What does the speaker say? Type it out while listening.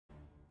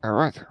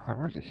Alright, I'm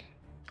ready.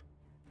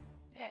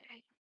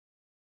 Yay.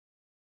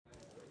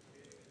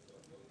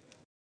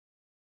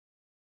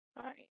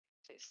 Right,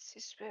 this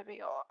is where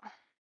we are.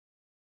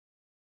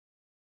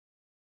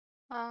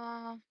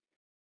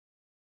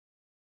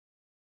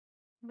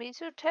 We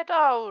should head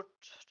out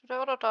to the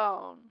other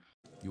town.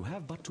 You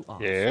have but to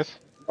ask. Yes.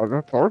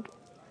 Other thought?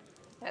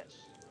 Yes.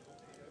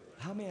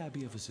 How may I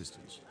be of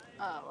assistance?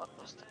 What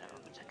was the name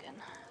of it again?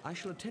 I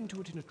shall attend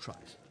to it in a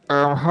trice.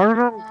 How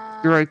long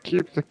do I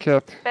keep the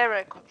cat?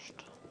 Perekost.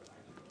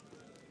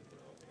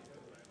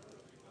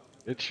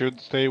 It should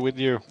stay with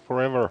you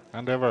forever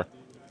and ever.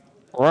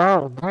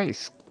 Wow,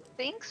 nice.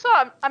 Think so.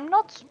 I'm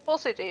not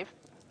positive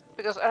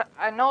because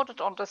I know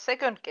that on the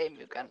second game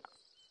you can,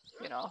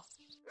 you know,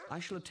 I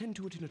shall attend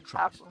to it in a have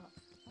trice.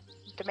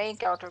 the main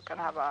character can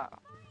have a,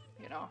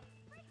 you know,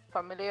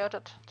 familiar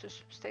that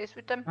just stays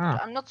with them. Ah.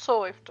 But I'm not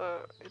sure if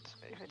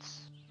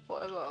it's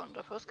forever on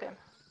the first game.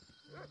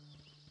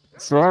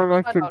 So I'm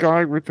like I the know.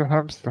 guy with the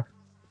hamster.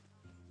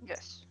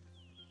 Yes.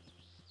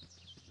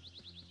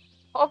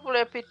 Hopefully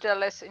a bit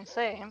less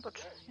insane, but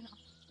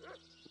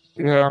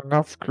you know. Yeah, I'm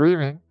not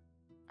screaming.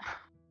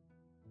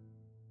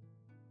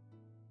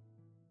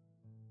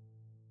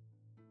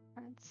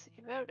 Let's see,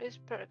 where is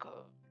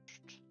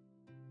Perekost?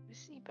 We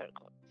see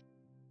Perekost.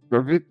 A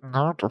bit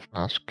north of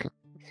Nashka.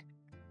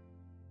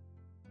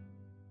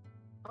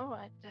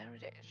 Alright, there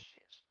it is.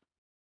 Yes.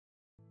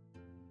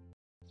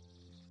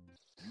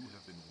 You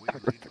have been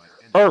waylaid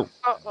by Oh,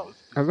 Oh.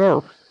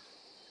 hello.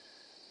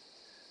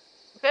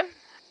 Okay.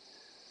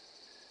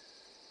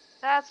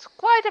 That's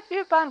quite a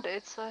few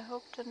bandits. I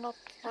hope they're not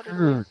bothering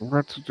you.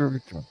 What to do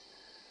with them?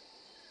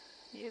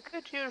 You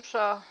could use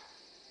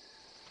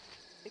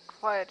big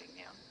fighting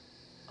here.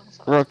 On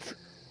side. What?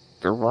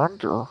 The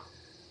wonder?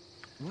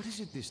 What is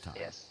it this time?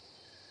 Yes.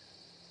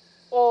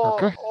 Or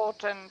Okay. or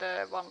then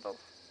the one of,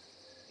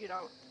 you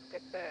know,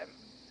 get the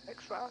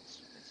extra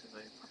arts. It's a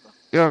very proper.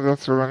 Yeah,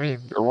 that's what I mean.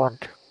 The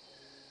wand.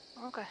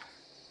 Okay.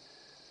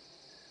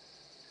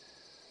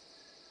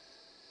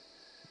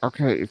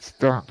 Okay, it's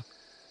done.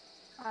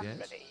 I'm Yes?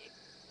 ready.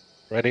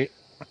 Ready?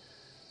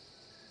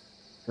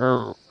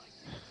 Oh,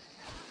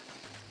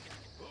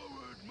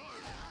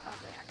 Okay.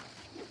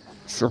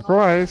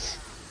 surprise!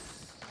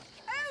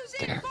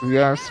 We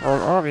have a small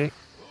army.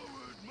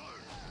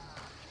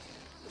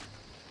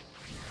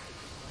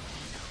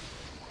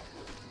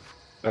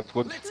 That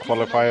would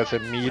qualify as a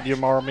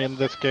medium army in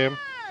this game.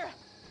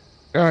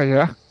 Oh,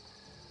 yeah.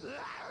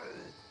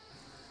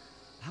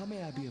 How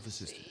may I be of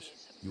assistance?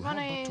 You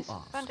Money, have but to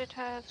ask. bandit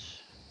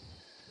heads.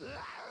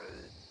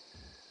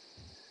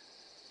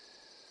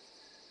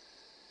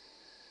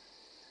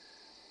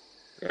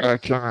 I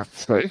cannot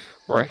save.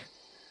 Why?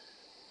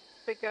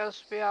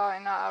 Because we are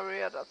in an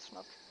area that's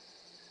not.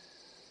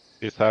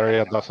 This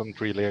area doesn't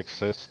really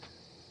exist.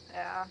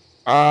 Yeah.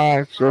 Ah,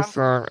 it's just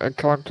an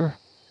encounter.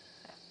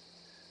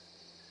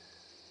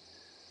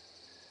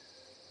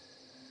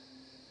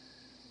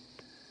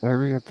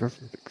 Area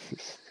doesn't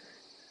exist.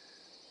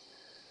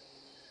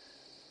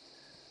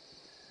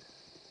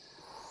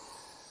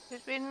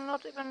 Did we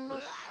not even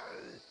lose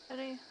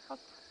any help?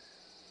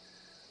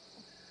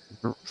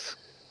 Oops.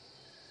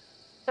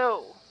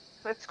 So,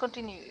 let's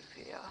continue if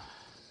we are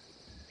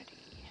ready.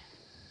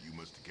 You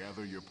must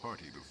gather your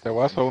party before. There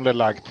was only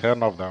like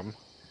 10 of them.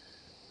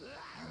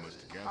 You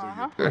must gather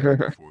Uh-huh. your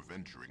party before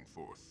venturing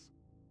forth.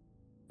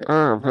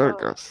 Ah,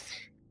 Vergast.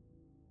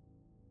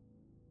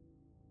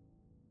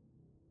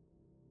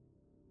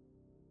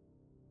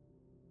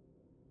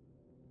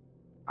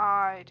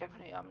 I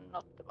definitely am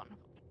not the one.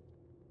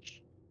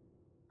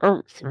 Oh,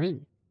 it's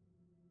me.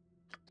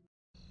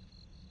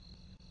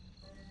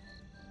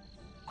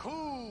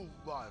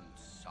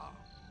 Kuwansa.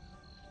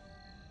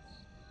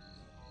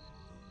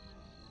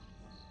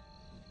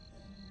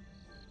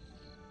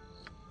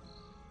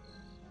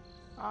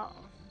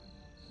 Uh-oh.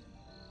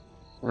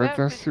 Where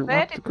does he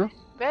want to go?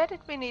 Where did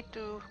we need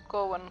to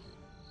go and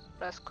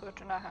rescue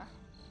Tunaha?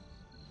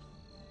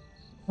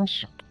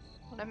 Question.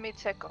 Let me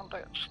check on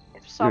the.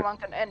 If someone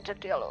can enter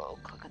dialogue,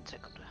 I can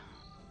check on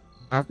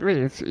the. Not me,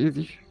 it's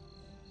easy.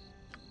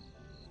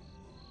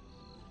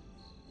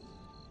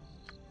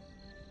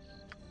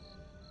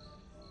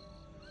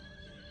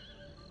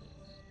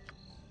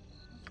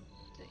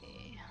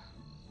 See.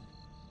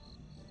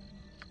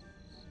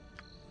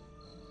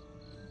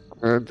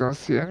 I don't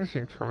see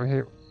anything from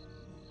him.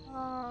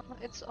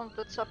 It's on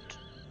the chapter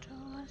 2.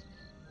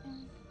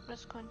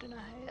 Rescue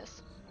Tunaha,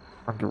 yes.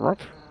 On the what?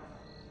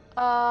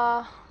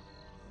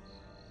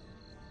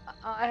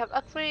 I have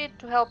agreed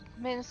to help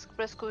Minsk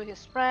rescue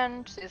his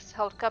friend. He is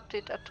held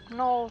captive at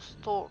Knoll's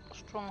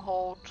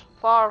stronghold,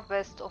 far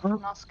west of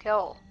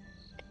Naskel.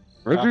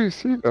 Where do you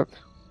see that?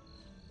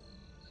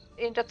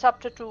 In the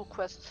chapter 2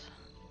 quest.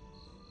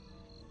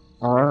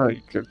 Ah,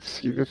 you can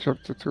see the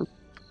chapter 2.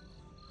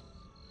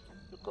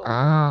 You go.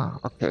 Ah,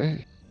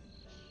 okay.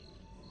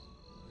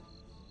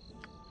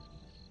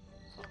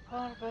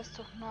 Far west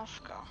of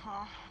Naska,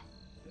 huh?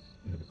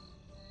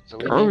 So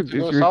we Oh, need to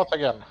did go we- south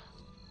again.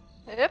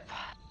 Yep.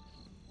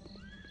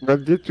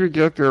 But did we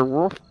get the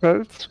wolf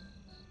pelts?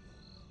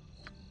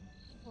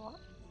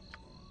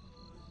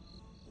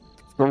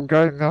 Some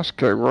guy in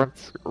Nashka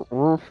wants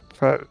wolf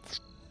pelts.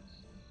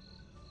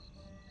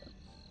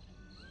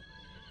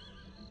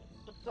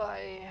 But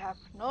I have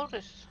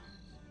noticed.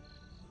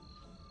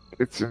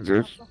 It's in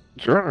the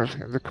journal,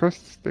 in the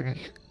quest thingy.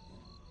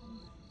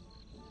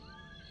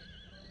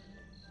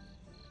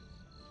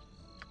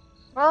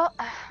 Well,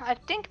 I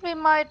think we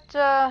might.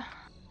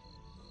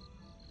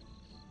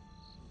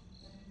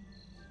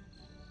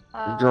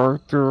 Go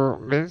to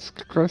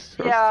Minsk quest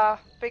first. Yeah,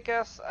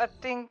 because I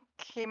think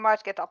he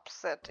might get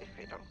upset if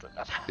we don't do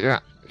that. Yeah,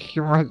 he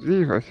might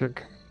leave, I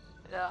think.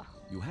 Yeah.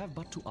 You have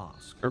but to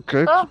ask.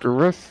 Okay, So, to the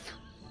west.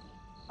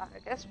 I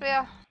guess we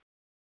are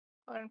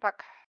going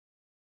back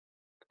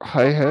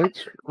High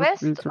Hedge would be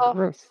west to the of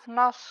west.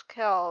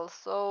 Naskel.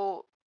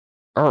 So,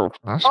 Oh,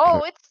 Nashka.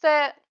 oh, it's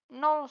the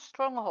Null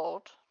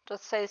stronghold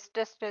that says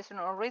destination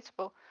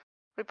unreachable.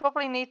 We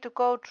probably need to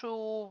go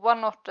through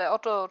one of the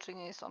auto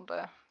thingies on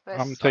the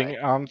west side.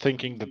 I'm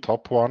thinking the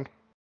top one.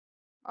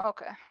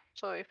 Okay,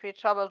 so if we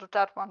travel to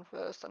that one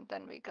first, and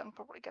then we can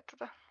probably get to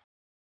the.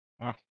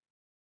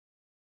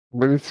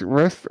 But it's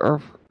west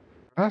of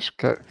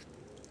Nashka,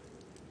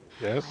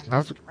 Yes.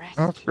 not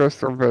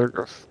west of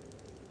Vegas.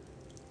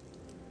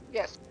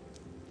 Yes,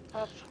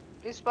 that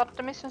is what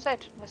the mission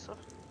said. West of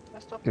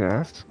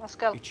Yes.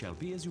 Naskel. It shall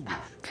be as you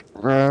wish.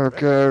 Well,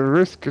 okay,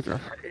 risk it.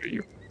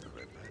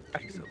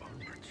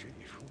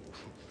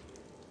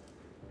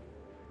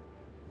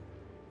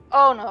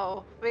 Oh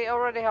no, we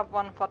already have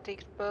one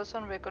fatigued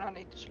person. We're gonna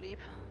need to sleep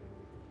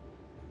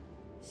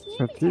Sleepy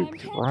time Fatigued,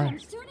 can't why? come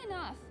soon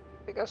enough.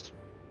 because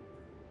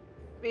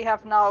we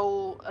have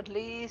now at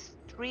least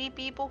 3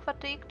 people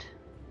fatigued.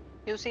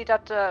 You see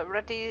that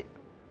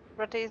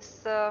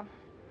Reddy's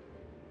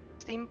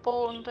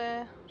symbol on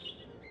the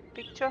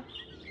picture?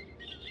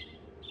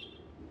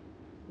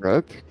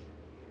 Right?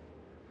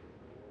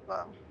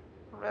 Well,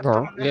 red No.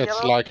 on the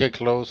It's yellow. like a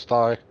closed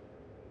eye.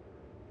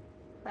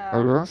 I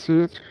don't see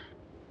it.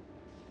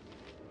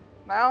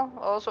 Well,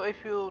 also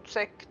if you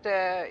check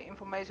the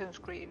information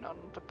screen on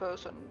the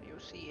person, you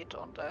see it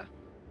on the.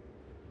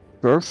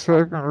 Go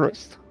save and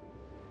rest.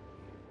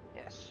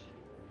 Yes.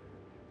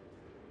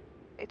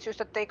 It's just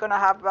that they're gonna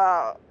have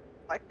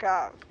like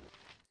a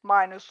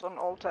minus on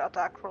all the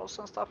attack rolls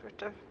and stuff if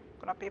they're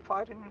gonna be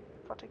fighting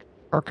fatigue.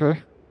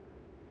 Okay.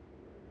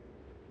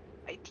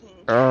 I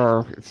think.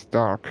 Oh, it's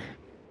dark.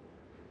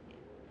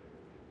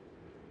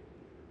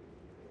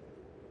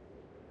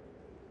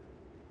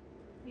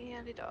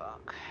 Really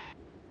dark.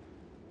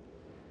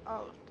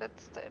 Oh,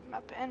 that's the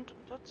map end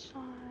on that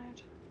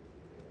side.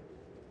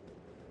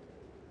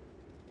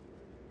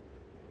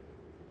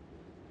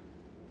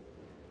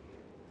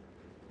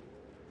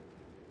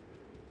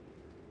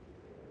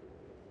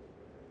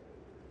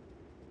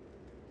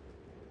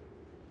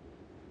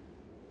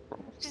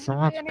 So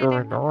much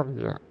going on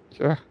here.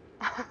 Yeah.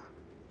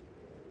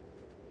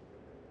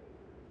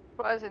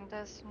 Surprising,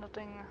 there's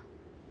nothing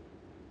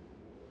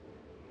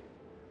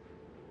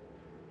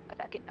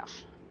attacking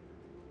us.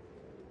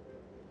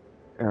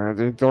 Yeah,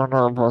 they don't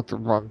know about the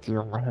bounty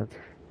on my head.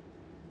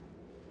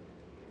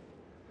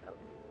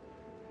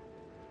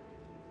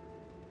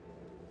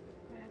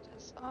 It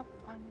is up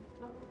and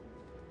low.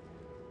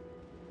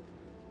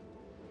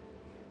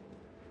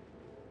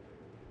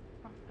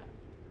 Okay.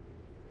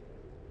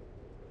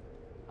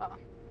 Ah,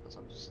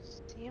 doesn't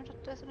seem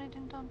that there's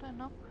anything down there,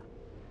 no?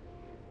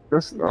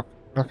 Just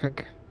nothing.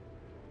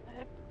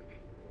 Yep.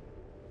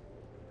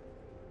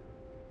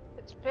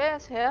 It's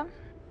bears here.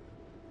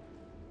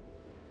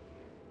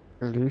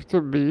 Leave to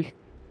be.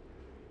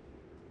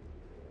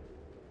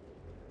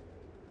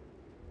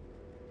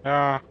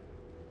 Yeah,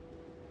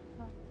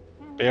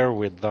 Mm. bear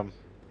with them.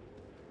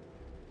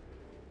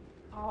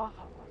 Oh.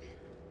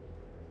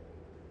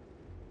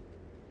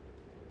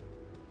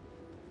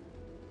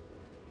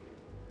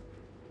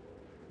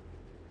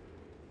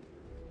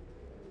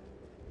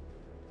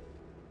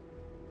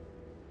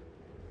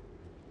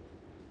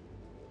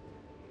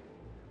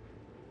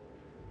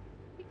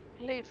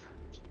 Leave.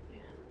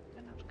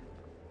 Cannot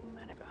get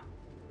manager.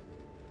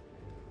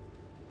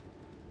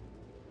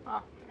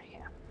 Ah,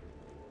 here.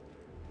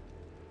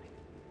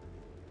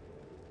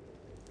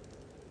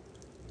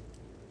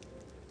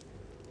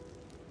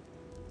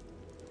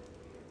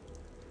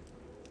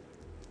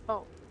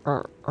 Oh,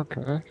 Oh,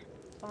 okay.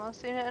 someone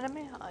seen an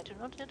enemy? I do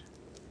not yet.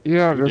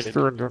 Yeah, You just did.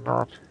 doing the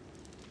north.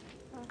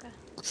 Okay.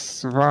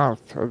 Swamp,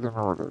 I don't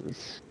know what it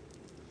is.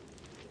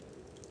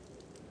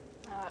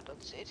 I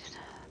don't see it.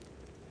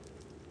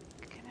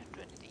 Can I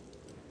do anything?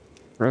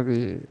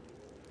 Ready.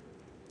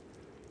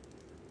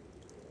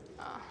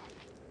 Ah.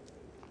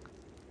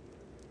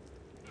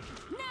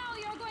 Now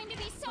you're going to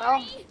be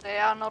Well, sorry. they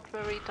are not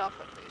very tough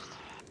at least.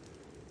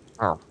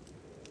 Oh.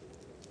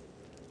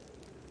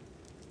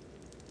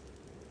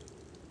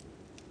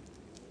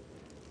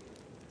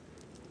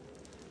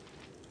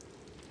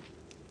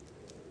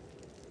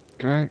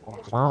 Okay,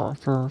 wow,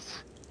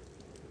 those.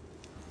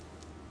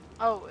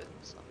 Oh,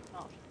 it's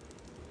not.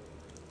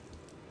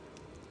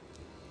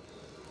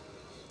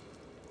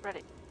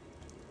 Ready.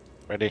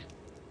 Ready?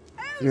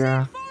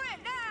 Yeah. For it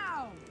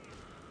now!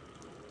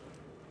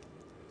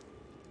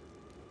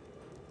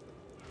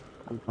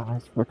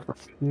 Nice, what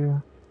was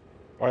here?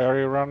 Why are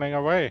you running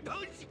away?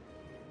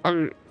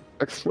 I'm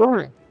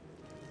exploring.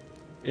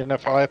 In a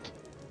fight?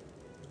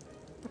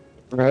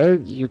 Well,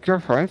 you can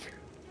fight.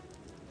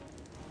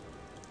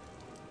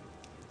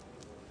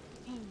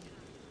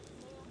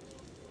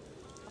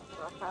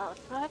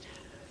 Right?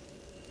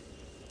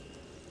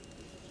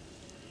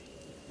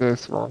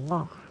 There's one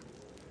more.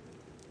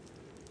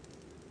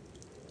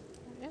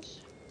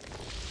 Yes.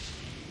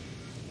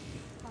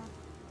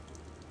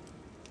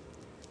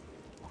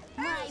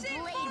 My blade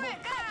will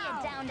cut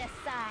you down to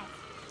size.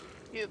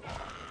 You boys.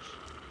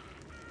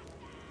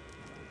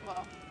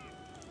 Well,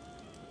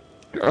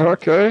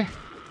 Okay.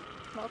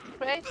 not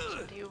great,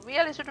 but you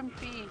really shouldn't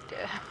be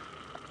there.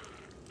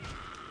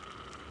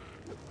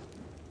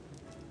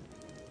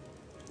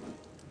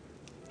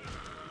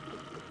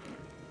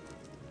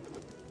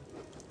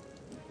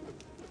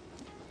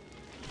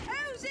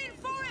 Who's in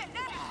for it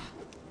now?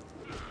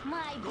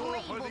 My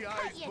blade for will the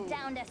cut eyes, you fool.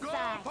 down to Go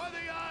size. for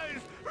the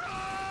eyes!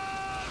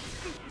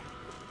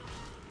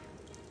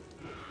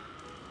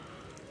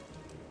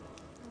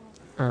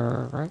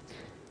 Run! Right.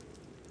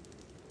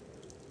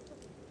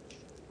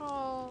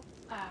 Oh,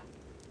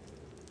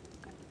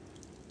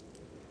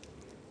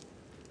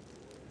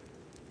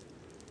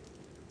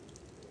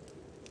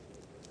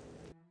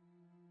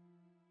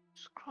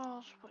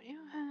 scrolls for you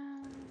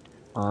and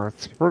Oh,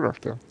 it's full of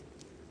them.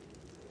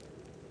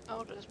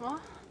 oh, there's more.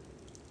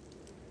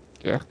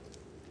 Yeah.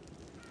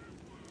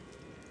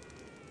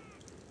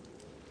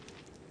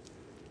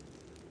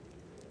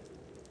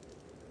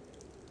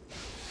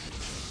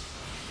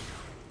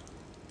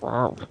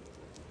 Wow.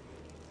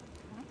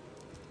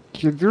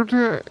 Did you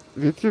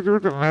do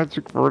the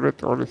magic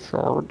bullet on the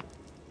sword?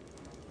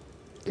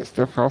 Is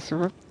that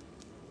possible?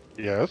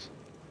 Yes.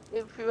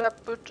 If you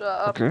have put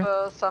up Okay.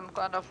 some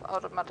kind of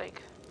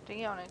automatic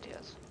thingy on it,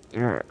 yes.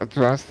 Yeah,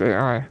 advanced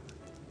AI.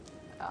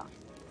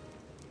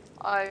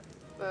 I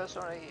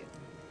personally,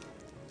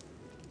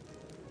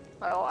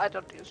 well, I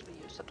don't usually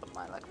use that on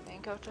my like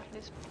main character at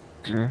least.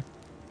 Okay.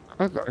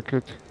 I like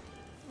it.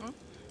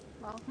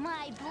 Well,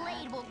 My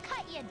blade will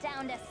cut you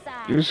down to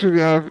size.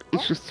 Usually I have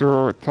issues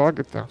to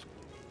target them.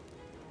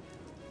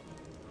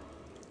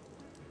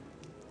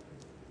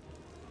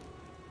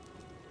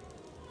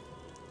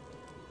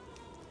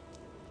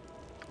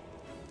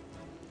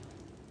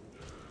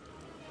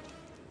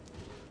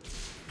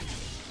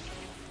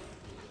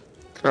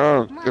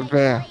 Oh, My the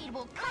bear. blade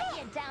will cut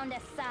you down to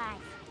size.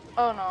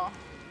 oh no,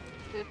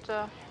 did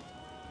Uh,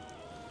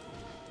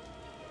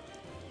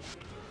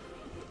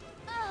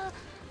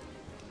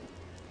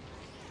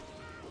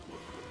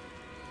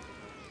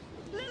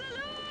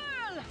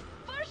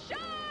 For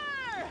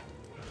sure!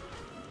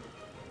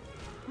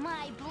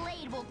 My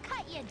blade will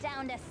cut you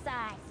down to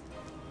size.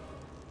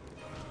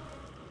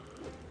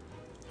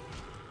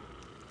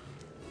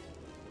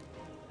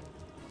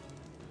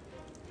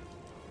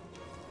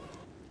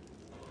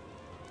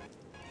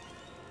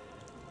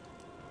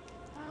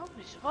 I hope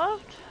we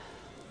survived.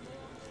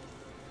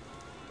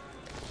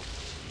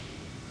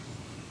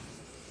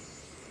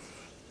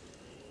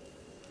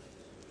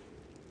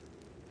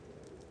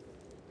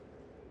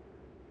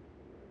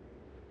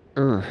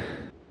 Ugh.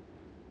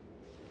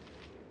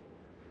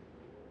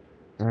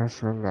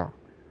 There's a lot.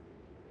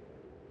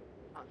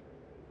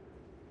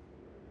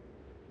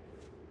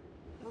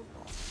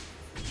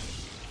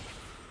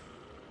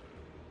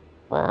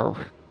 Wow.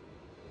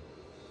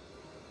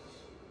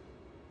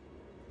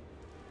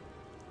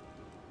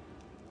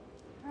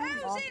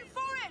 Who's in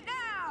for it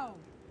now?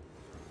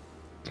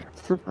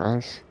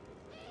 Surprise.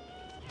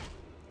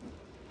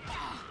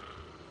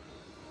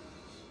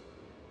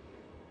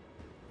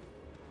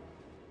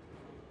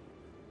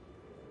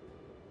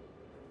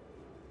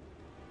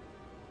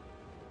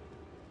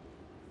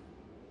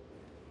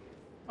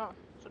 Oh,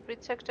 should we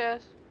check the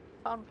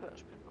town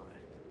first before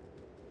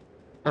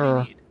we...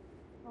 Uh,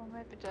 Oh,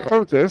 maybe the...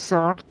 oh, there's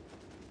someone.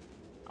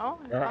 Oh,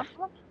 you Yeah. found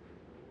one?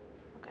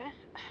 Okay.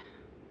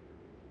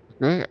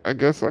 Okay, I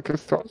guess I can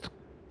start.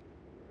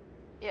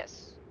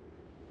 Yes.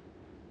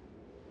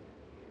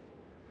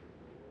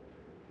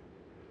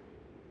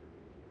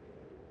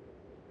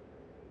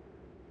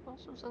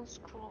 Puzzles and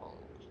scrolls.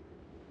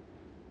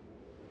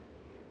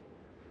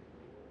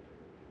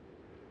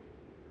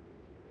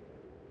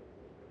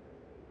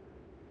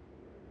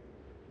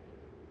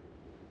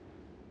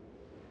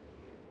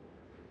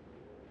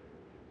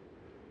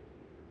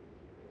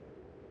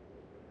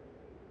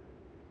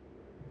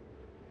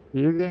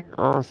 Healing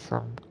or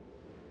some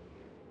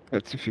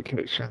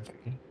certification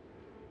thing.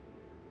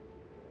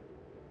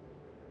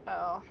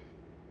 Oh.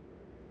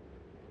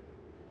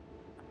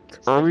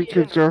 It's Or the we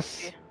healing could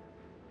just, recipe.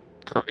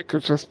 or we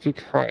could just pick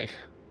 5.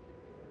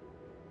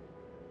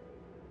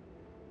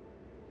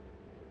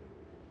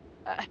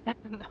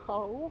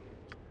 No.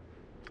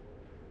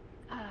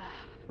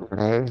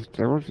 Well,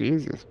 that would be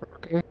easiest, but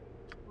okay.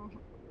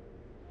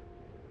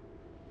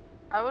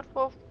 I would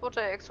go for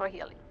the extra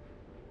healing.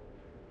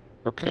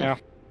 Okay. Yeah.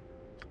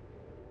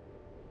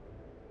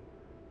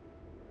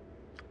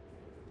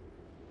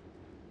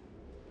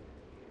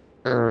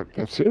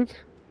 That's it?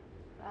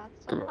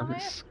 That's Clock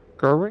is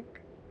going.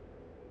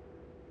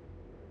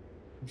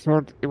 I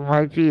thought it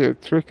might be a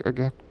trick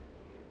again.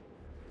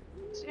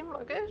 Seem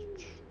like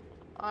it.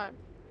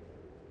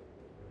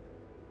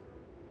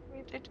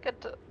 We did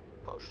get the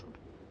potion.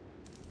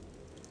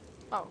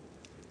 Oh.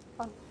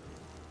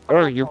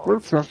 Oh, you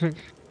pulled something.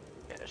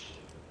 Yes.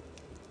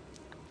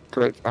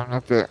 Great, I'm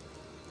not there.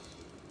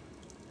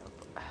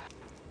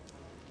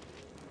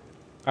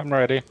 I'm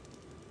ready.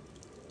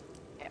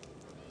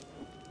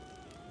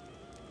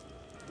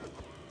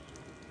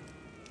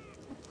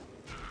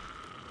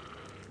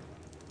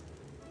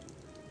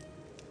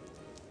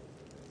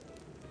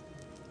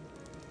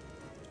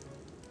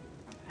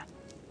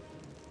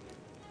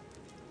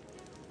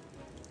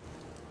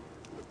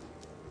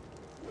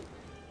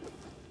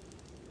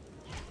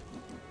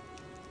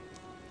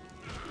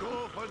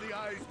 Go for the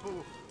eyes,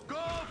 Boo! Go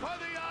for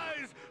the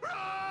eyes!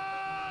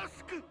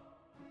 Rusk!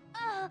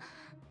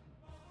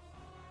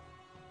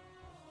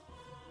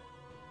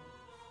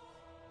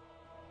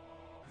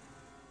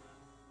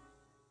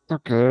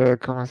 Okay,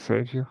 come and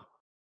save you.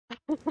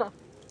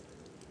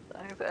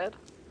 Thanks, Ed.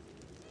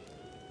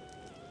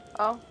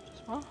 Oh,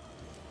 small.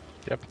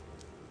 Yep.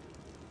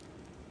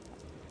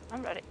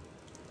 I'm ready.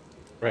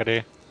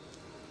 Ready.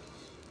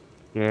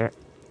 Yeah.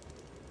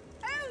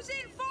 Who's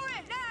in for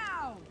it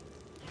now?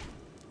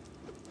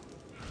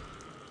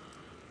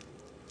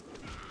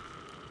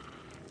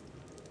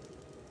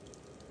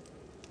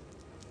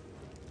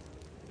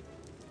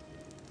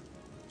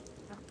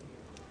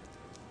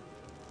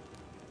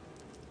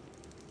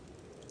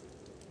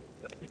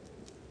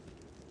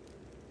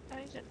 Where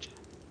is it?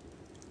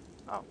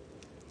 Oh.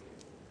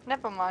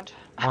 Never mind.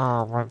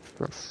 Ah, what's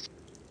this?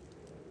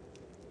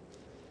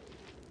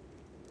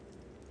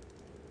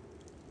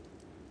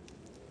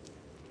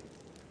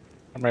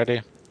 I'm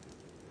ready.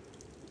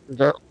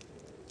 Go.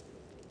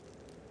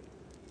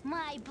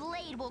 My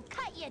blade will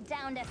cut you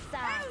down to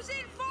size. Who's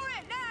in for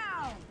it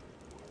now?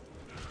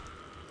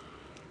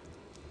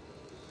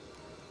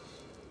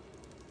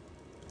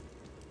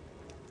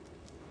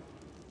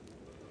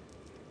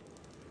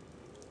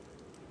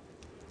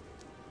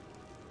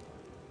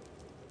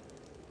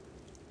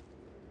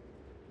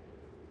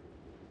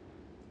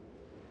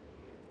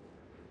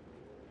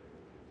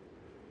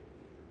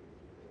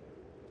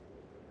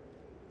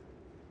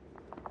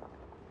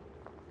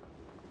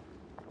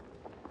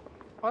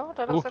 Well,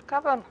 there was a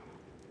cavern.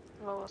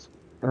 Close.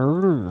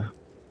 Oh,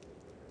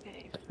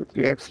 Cave.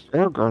 the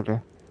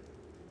explorer.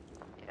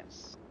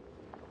 Yes.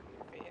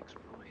 We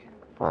explore here.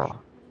 Wow.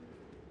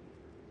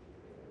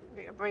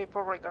 We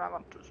probably gonna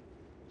want to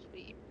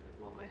sleep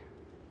before we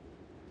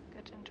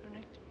get into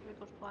next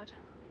vehicle flight.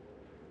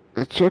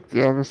 Let's check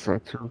the other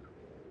side too.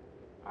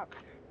 Okay.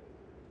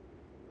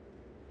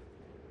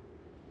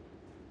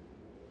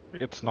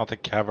 It's not a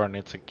cavern,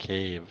 it's a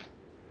cave.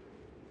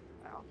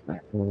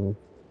 Well, Mm.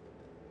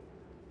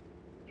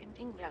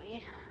 ending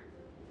very.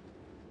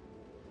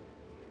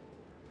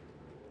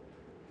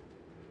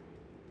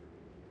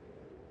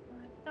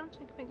 I don't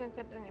think we can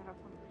get any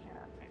weapon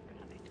here. We're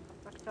gonna need to come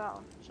back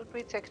down. Should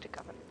we take the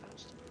cavern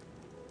first?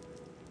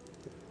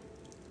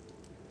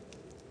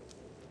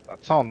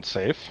 That sounds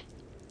safe.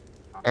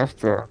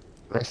 After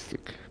resting.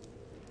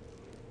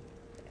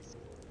 Yes.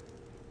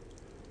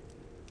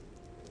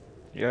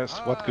 Yes,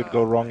 what could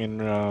go wrong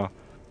in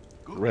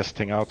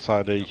resting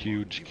outside a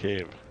huge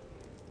cave?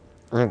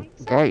 Well,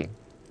 dying.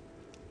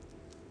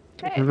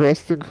 Hey.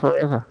 Resting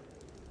forever.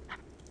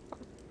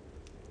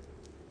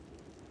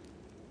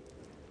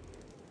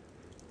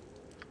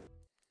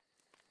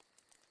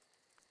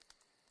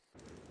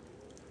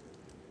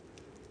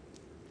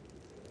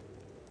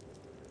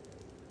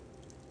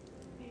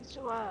 He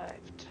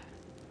survived.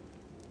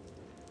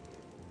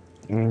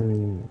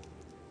 Mm.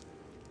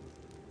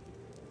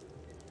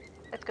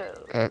 Let's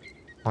go.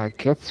 My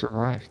cat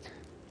survived.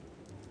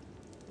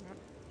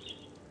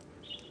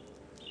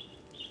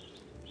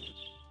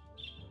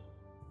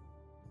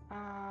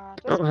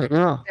 There's Oh,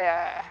 hello.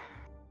 there.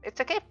 It's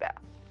a cave bear.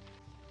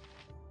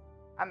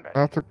 I'm ready.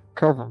 Not a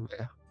cover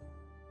bear.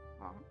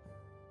 Oh.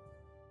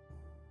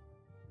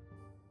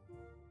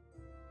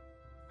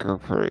 Go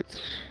for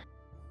it.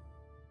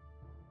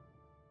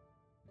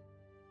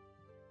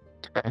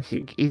 I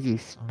think it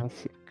is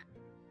missing.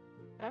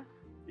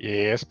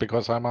 Yes,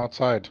 because I'm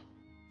outside.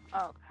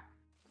 Oh, okay.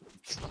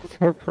 It's not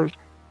helpful.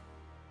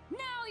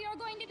 Now you're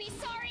going to be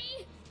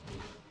sorry.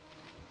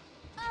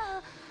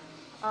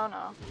 Oh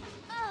no.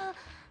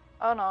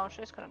 Oh no,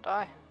 she's gonna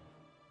die.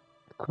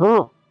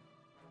 Cool.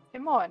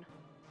 Himoin.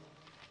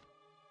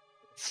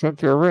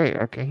 Sent you away,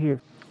 I can hear.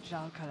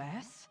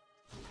 Jalcales?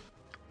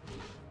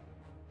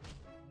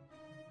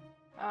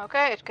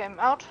 Okay, it came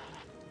out.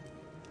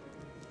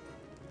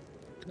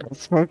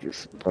 Let's make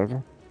this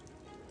better.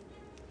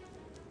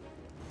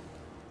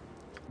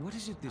 What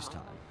is it this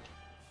time?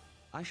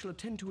 I shall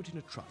attend to it in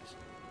a trice.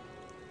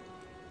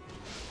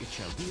 It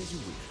shall be as you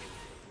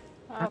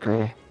wish.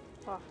 Okay.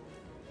 Oh.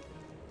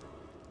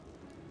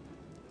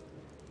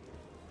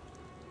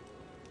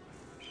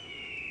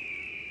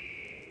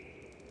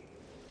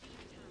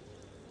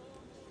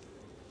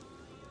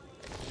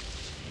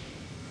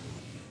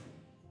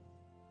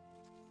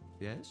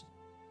 Yes?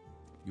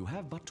 You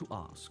have but to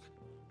ask.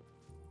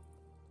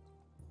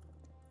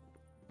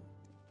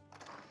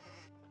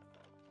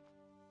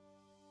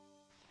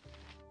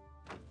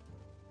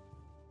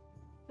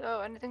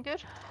 So, anything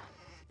good?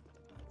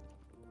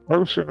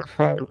 Potion of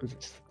fire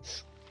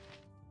resistance.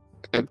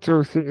 And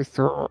 2 things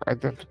to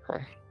identify.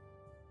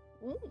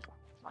 Ooh,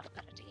 what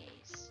kind of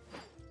these?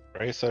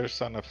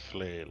 Razors and a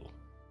flail.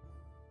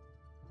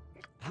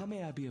 How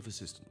may I be of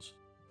assistance?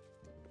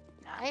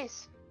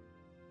 Nice.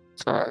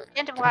 So I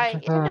Identify,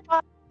 identify. identify.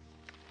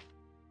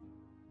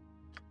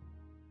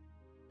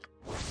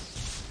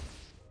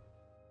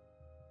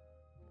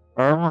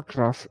 Armor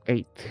class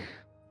 8.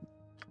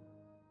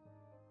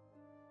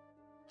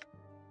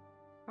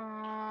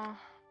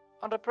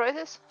 On the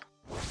prices?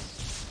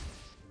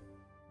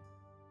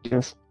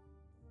 Yes,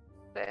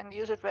 Then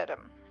use it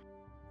random.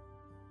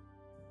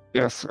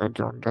 yes, I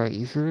don't die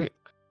easily.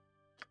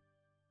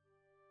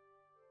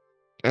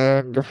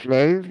 And the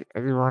flail,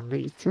 everyone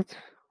needs it.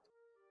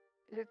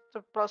 Is it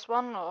the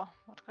 +1 or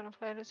what kind of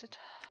flail is it?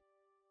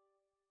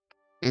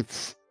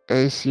 It's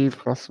AC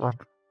 +1.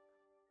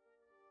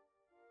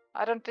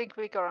 I don't think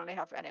we currently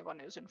have anyone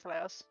using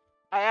flares.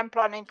 I am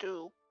planning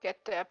to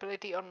get the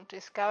ability on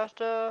this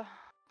character,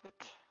 but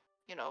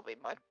you know, we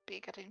might be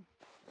getting.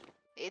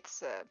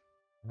 It's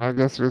I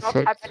guess we'll not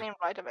say happening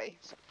right away.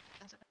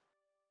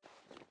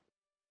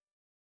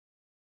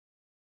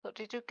 So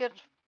did you get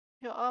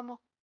your armor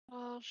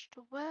class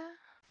to where?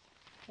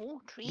 Oh,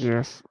 3.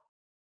 yes.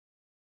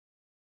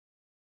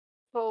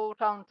 Go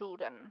down 2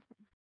 then.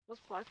 Was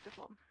 5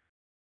 before.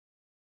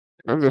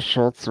 And the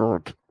short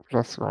sword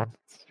 +1.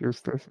 It's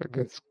useless, I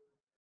guess.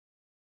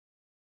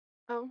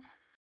 Oh.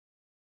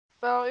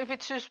 Well, if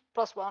it's just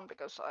 +1,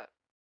 because I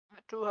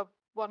do have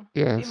one.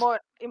 Yes.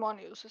 Imon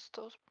uses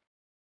those.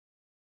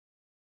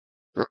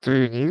 But do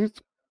you need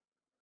it?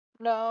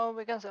 No,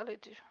 we can sell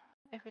it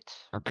if it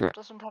Okay.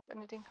 doesn't have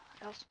anything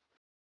else.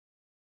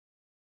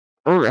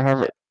 Oh, I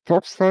have a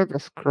top side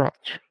of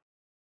scratch.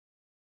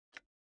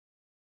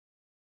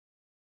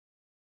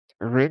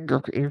 A ring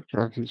of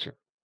improvisation.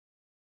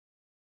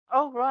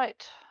 Oh,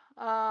 right.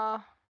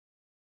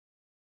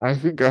 I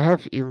think I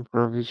have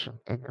improvisation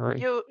anyway.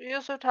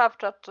 You should have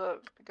that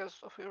because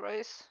of your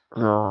race.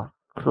 Oh,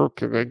 who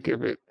can I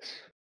give it?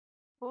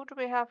 Who do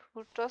we have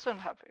who doesn't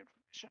have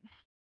information?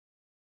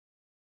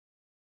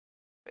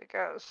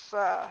 Because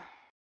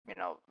you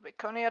know,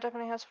 Viconia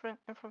definitely has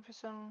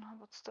information.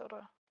 What's the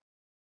other?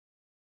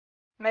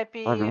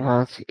 Maybe What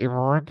about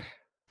Imon?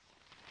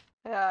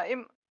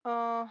 yeah,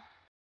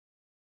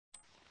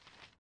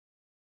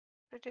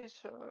 pretty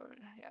sure.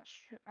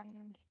 Yes,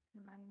 human.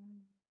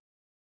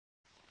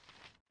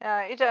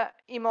 Yeah, either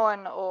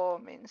Imoen or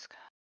Minsk.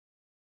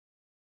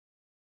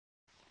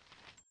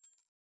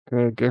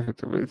 Can I give it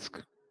to Minsk?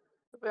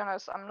 To be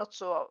honest, I'm not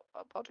sure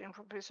about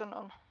information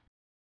on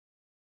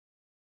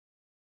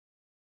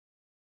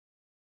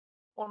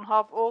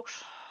half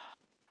orcs.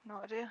 No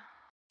idea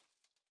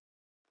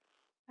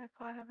if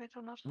I have it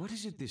or not. What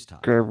is it this time?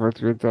 Okay, what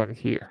we've done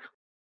here.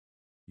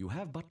 You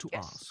have but to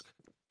Yes. ask.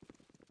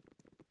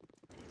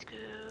 Let's go.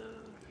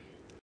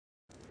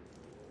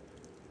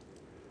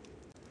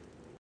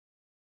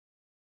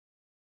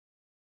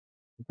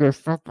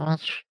 There's not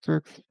much to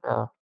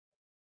explore.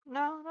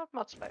 No, not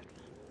much left.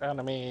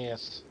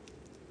 Enemies.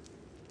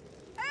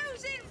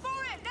 Who's in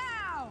for it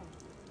now?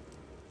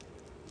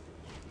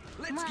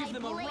 Let's My give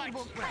them a blade right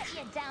will cut thrash.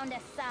 you down to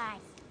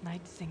size.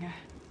 Night Singer,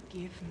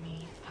 give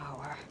me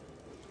power.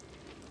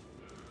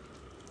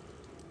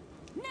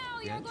 Now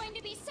you're Yes? going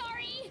to be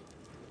sorry.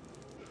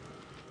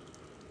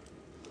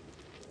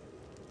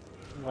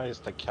 Why is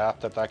the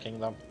cat attacking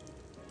them?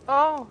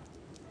 Oh,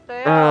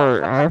 they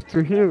are. Oh, I have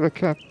to heal the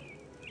cat.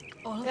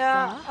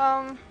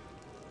 Yeah.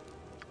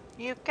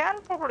 You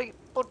can probably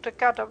put the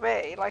cat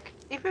away. Like,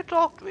 if you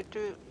talk with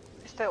two,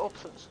 is there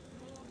options?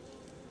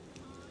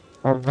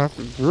 I'm not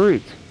a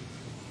druid.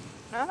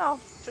 No.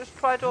 Just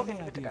try How talking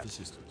may I with the be of cat.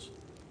 assistance?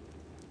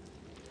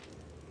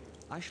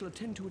 I shall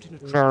attend to it in a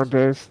trice. No,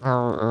 there's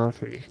no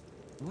thing.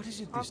 What is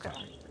it this Okay.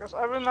 time? Because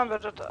I remember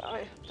that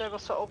there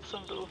was an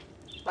option to,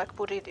 like,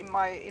 put it in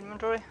my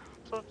inventory,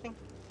 sort of thing.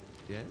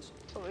 Yes?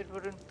 So it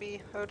wouldn't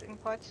be hurt in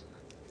fights.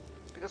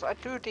 Because I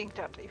do think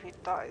that if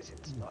it dies,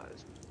 it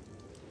dies.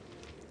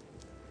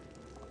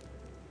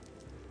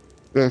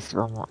 There's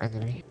one more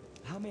enemy.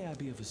 How may I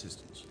be of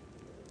assistance?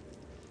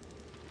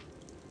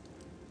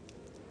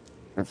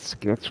 Let's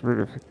get rid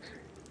of it.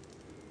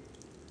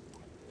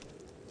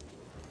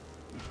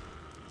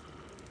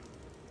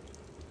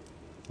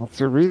 That's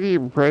a really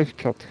brave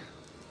cat.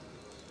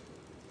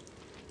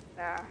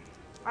 Yeah.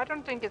 I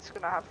don't think it's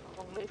gonna have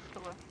a long life to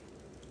it.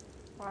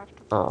 I'll have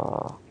to.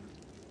 Oh,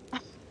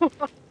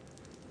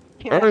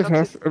 Yeah, oh, it that's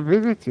has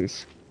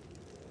abilities.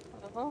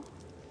 Uh-huh.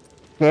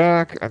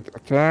 Attack and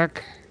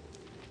attack.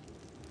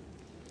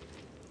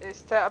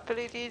 Is the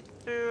ability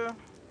to.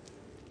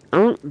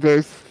 Oh,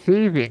 there's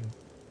thieving.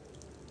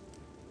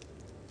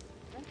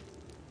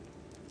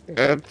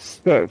 And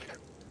stealth.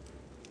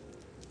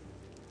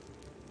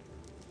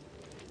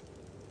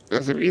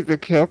 Does it mean the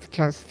cat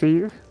can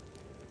steal?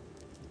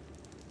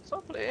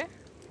 Really?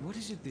 What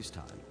is it this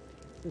time?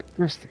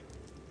 Interesting.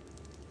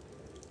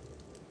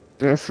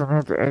 There's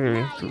another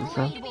enemy My to the blade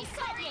south. will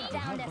cut you You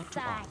down have to but to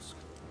size. ask.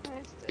 Where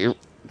is this?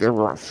 There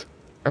was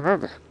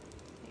another.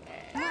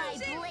 My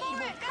blade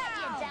will cut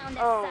you down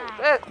to Oh,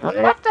 size.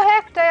 what the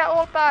heck? They are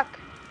all back.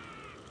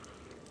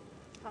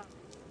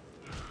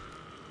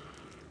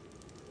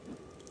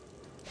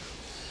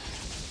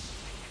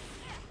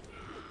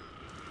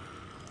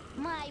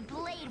 My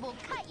blade will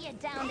cut you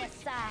down to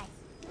size.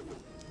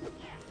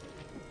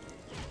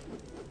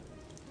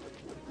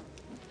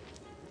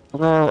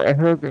 Oh, I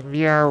heard the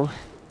meow.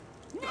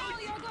 Now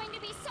you're going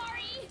to be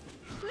sorry.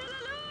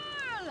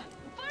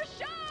 For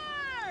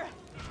sure!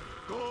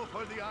 Go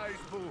for the eyes,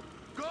 Boo!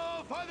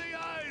 Go for the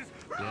eyes!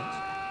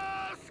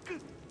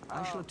 Rusk!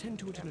 I shall attend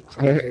to it in a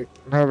trice.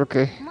 Not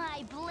okay.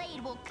 My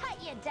blade will cut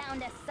you down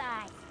to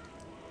size.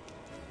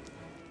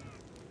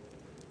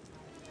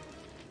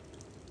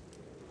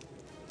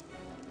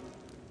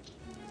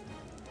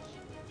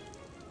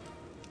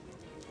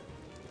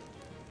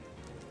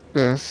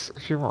 There's a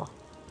few more.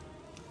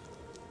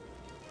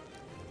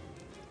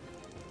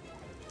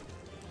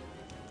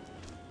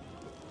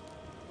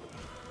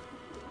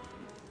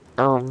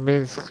 Oh,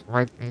 Minsk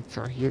might need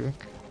some healing.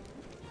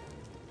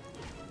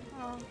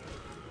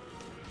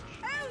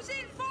 Who's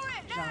in for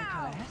it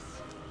now?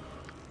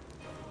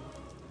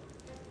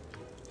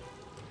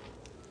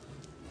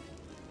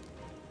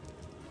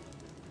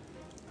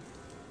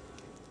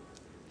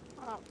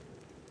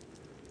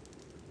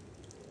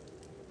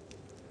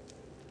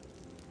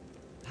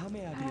 How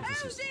may I be of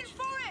Who's in assistance?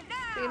 for it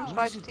now? Seems What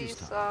like is it this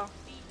these time?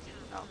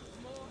 no,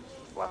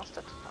 ones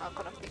that are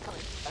gonna be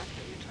coming back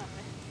every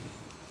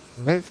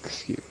time. Minsk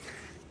heal.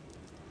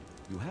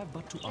 You have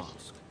but to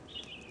ask.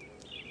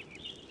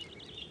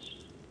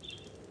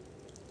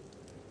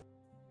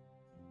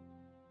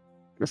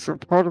 There's a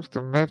part of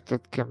the map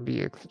that can be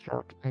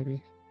explored,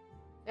 maybe.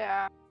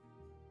 Yeah.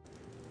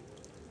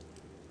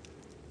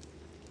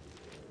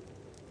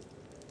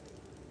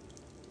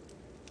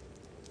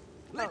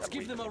 Let's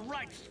give them a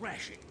right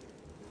thrashing.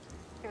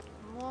 Get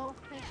more,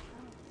 please.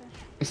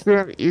 Is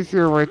there an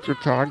easier way to Now you're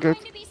target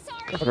going to be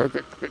sorry.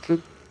 rather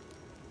quickly?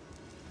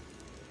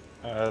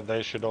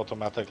 They should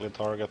automatically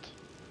target.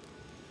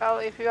 Well,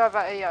 if you have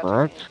an AI,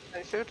 What?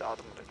 they should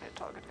automatically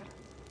target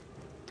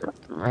it.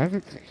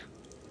 Automatically.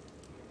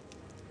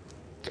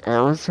 I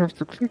always have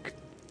to click.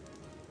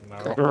 No.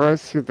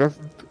 Otherwise he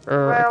doesn't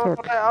Well, attack. for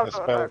the The auto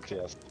spell, attack,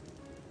 yes.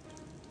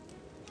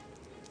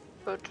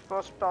 but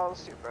for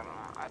spells, you can.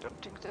 I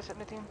don't think there's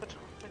anything but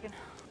freaking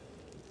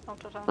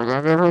auto attack. But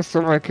I never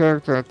saw my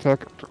character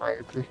attack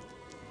automatically.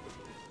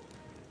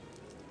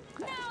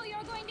 Now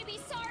you're going to be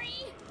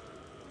sorry.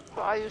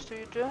 So I used to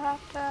you do have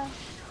the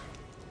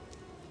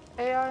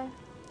AI.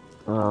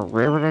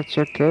 Where would I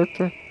check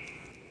character?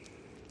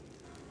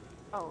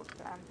 Oh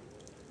damn.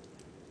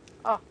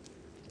 Oh,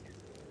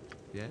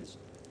 Yes?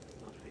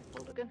 not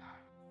rebuild again.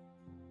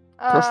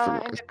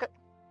 Customize. In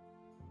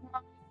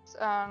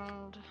the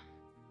and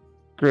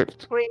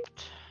Script.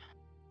 script.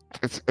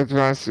 It's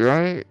advanced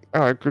UI.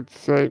 I could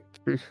say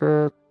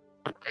prefer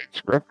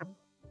range weapon.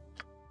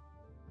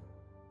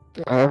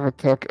 I have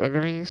attack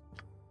enemies.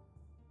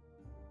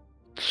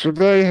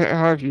 Should I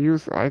have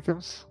used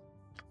items?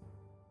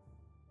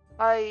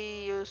 I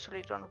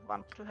usually don't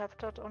want to have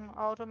that on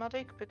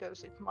automatic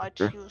because it might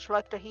Yeah. use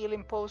like the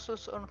healing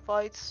poses on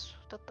fights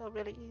that are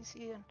really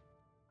easy and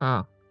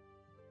Ah,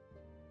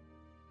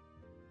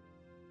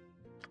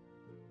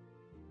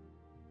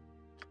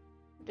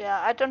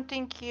 yeah, I don't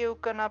think you're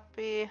gonna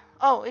be.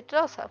 Oh, it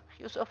does have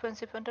use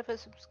offensive and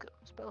defensive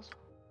spells.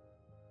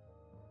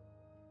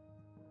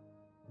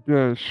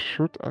 yeah, I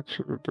should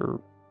actually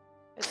do.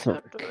 It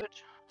Sorry. should do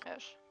it.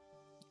 Yes.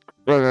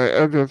 But I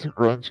added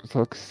range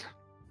attacks.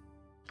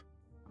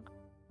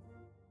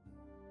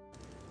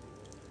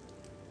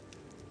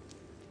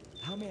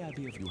 How may I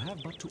be of you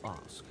have but to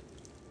ask?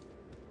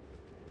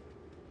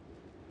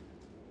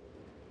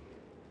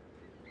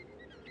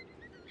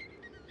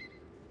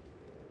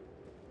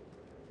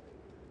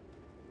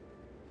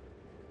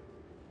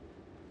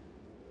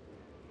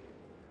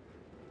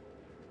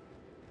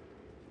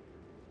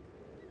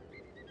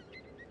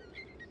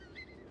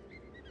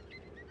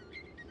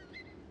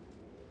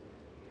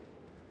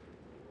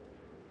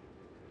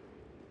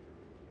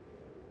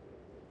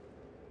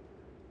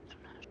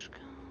 Let's go.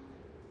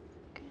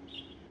 Okay.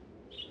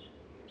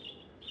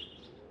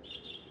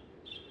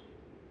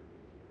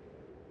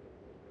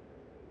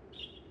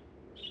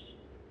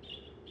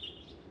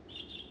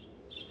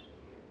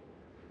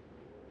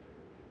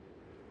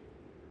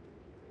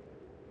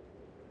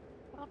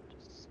 What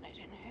is it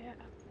in here?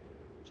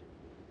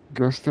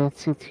 Guess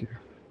that's it here.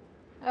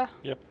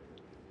 Yeah,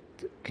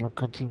 Can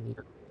continue.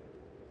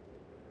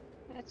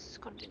 let's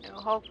continue.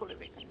 Hopefully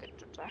we can get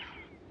to the.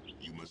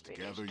 You must Wait,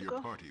 gather to your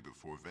go. party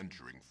before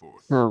venturing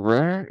forth. So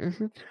where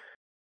is it?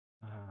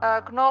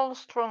 Gnoll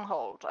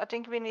Stronghold. I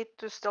think we need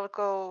to still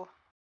go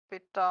a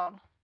bit down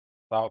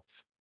South.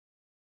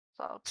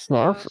 south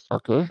South? first.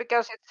 Okay.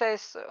 Because it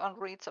says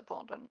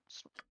unreachable then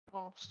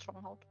Gnoll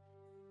Stronghold.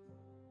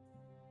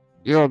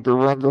 Yeah, the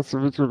one that's a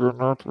bit to the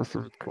north was a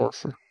bit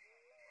closer.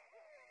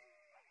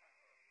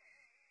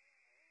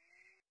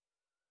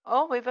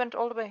 Oh, we went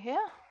all the way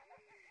here?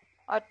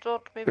 I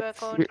thought we were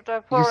going You, to the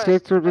you forest.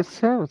 said to the but-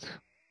 south.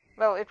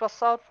 Well, it was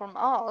south from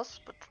us,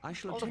 but... I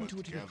shall all the attend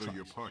way- to it in a Gather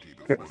your trice. party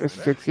before It's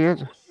the vengeance kid.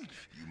 forth.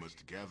 You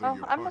must gather Oh,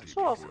 your I'm not party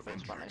sure before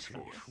which one vengeance is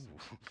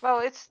forth. Well,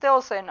 it's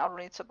still saying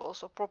unreachable,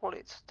 so probably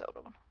it's the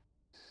other one.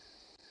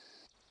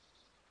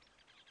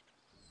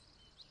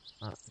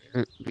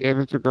 Be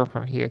able to go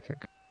from here, I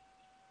think.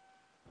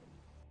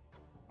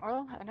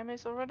 Oh,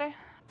 enemies already?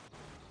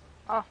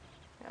 Ah,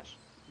 yes.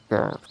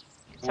 So,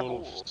 It's a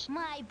wolf. Wolves.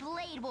 My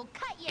blade will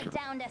cut you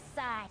down to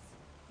size.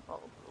 Oh,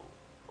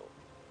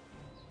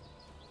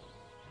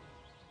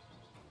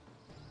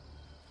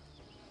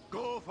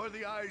 Go for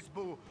the eyes,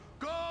 Boo!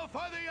 Go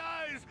for the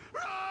eyes!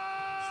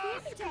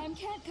 Rusk! Sleepy time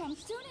can't come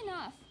soon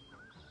enough.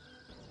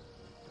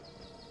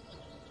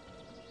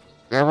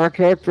 yeah, my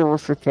character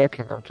was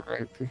attacking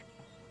automatically.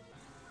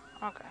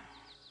 okay.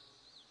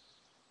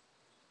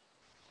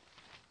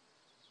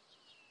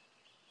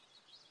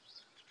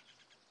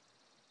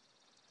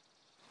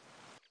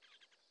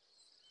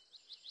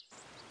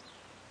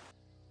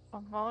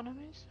 Some more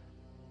enemies?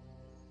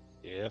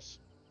 Yes.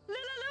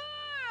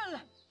 Lululul!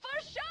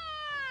 For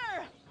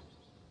sure!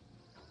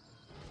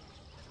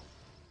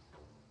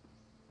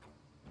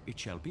 It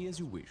shall be as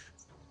you wish.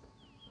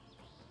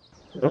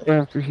 I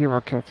have to heal my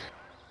cat.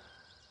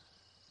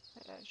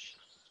 Yes.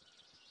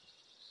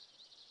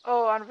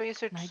 Oh, and we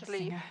should Night sleep.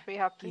 Singer, We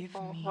have give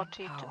people me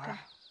fatigue power. today.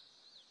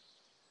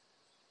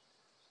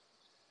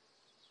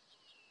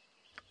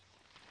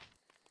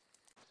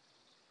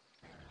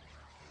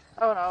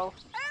 Oh no.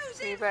 Who's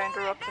We in were for it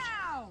interrupted.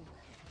 now?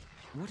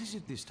 What is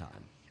it this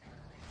time?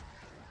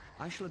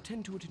 I shall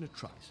attend to it in a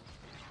trice.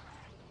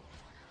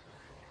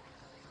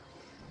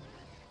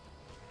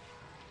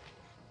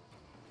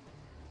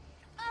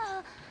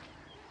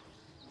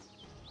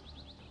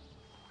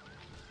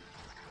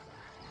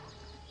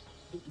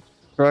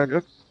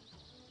 Dragon?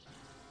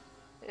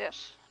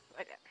 Yes.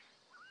 Again.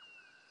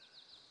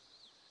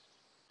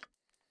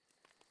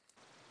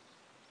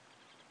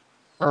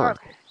 Oh,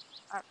 Okay.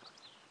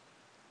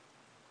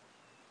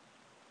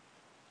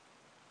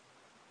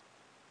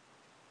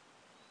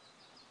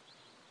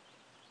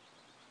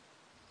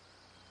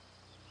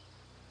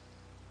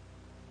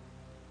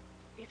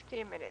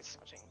 15 minutes,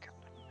 I think.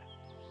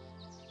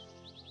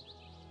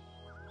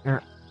 yeah.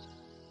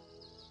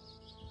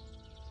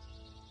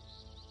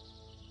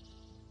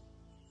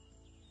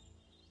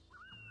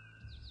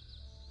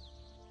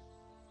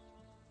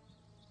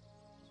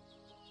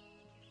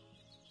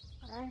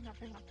 Alright,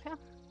 nothing up here.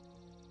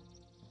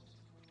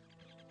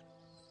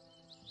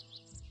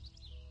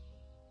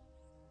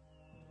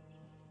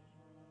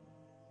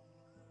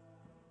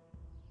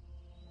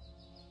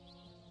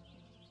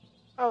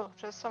 Oh,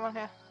 there's someone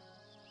here.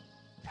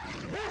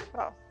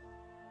 Oh.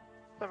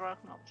 The rock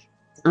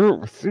knows. Ooh,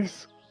 what's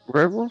this?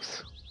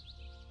 Werewolves?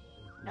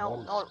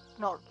 No, no,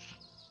 no.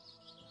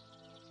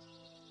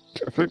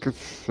 I think it's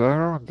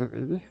Sarah and the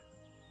lady.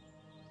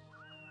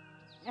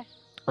 Yeah.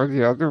 Or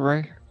the other way,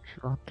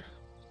 if you want.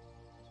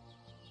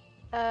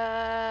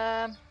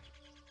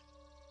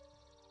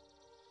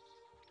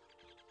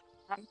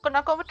 I'm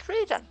gonna go with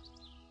 3 then.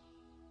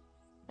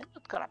 I'm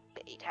not gonna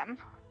pay them.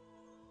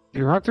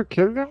 You want to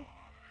kill them?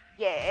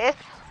 Yes.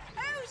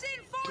 Who's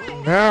in for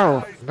it?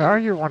 No, now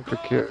you want to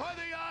Go kill. for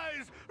the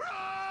eyes!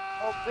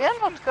 Well, Rusk! we are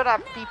not gonna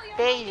be Now you're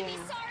paying going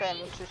to be them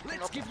sorry. just to Let's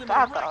not give them a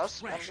attack right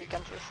us when we thrashing.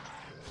 can just...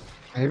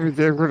 Maybe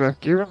they would have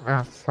given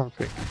us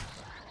something.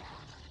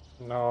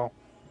 No.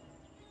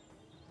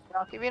 They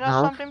are giving us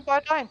No. something by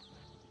time.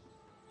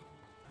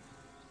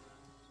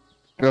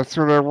 That's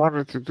what I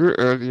wanted to do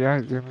earlier,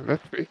 I didn't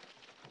let me.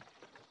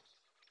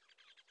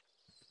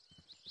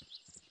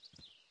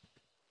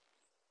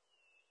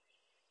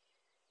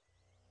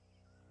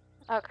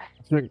 Okay.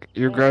 I think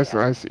you Yeah, guys yeah.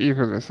 are as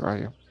evil as I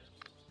am.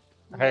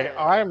 Hey, No.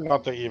 I'm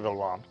not the evil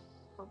one.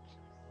 You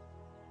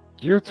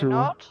You're two,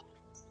 not?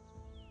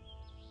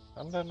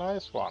 I'm the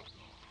nice one.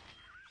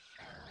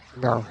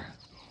 no.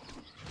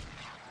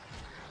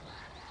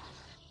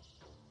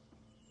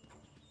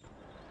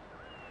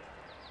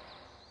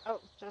 Oh,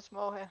 there's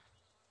more here.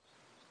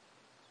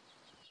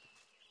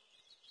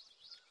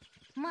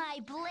 My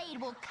blade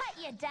will cut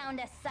you down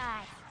to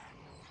size.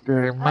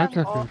 They might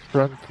have oh. been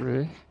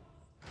friendly.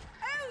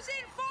 Who's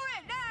in for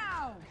it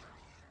now?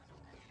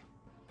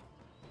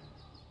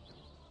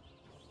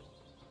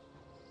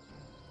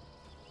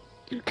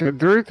 You can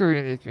do it or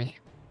you need me.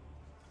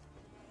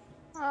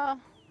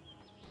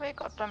 We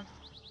got them.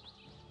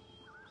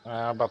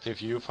 But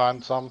if you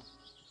find some,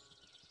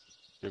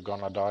 you're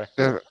gonna die.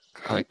 Then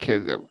I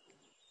kill them.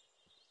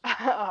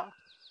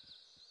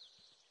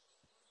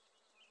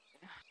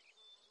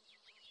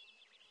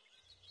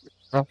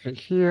 Nothing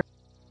here.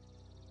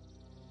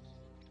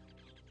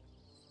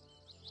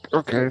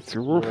 Okay, it's a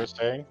You wolf. were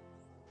saying?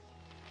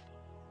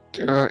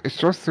 It's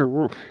just a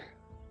wolf.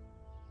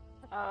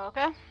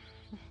 Okay.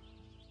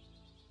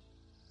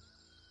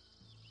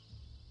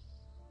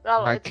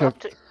 Well, My it's up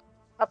cat. to...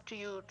 up to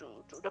you to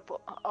do the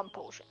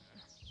potion.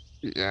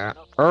 Yeah.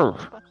 Not Oh,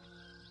 much, but-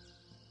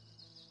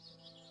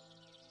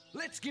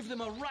 Let's give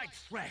them a right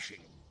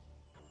thrashing.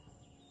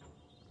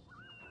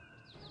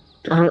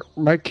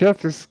 my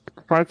cat is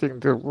fighting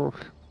the wolf.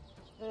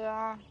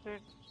 Yeah, we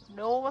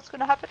know what's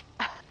gonna happen.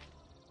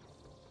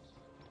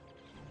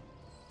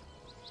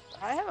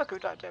 I have a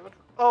good idea, but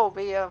oh,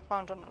 we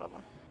found another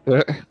one.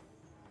 Yeah.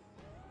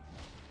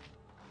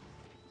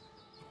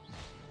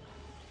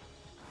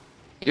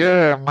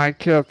 Yeah, my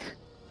cat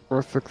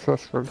was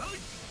successful.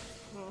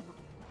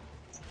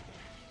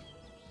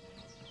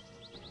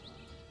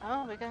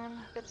 Oh, we can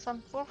get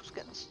some wolf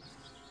skins.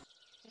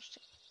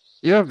 Interesting.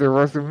 Yeah, there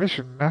was a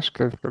mission in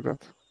Ashcade for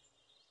that.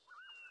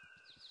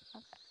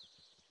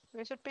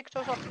 We should pick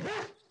those up.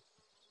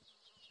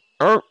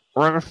 Oh,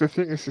 one of the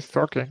things is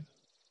talking.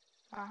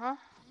 Uh-huh.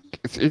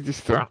 It's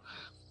Edith's turn.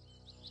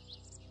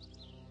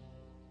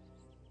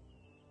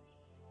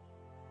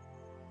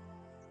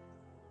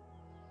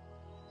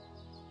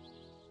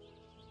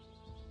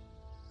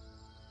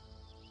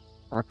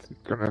 What's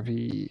it gonna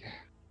be?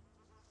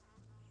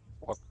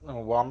 What?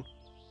 One.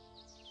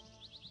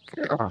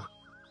 Oh,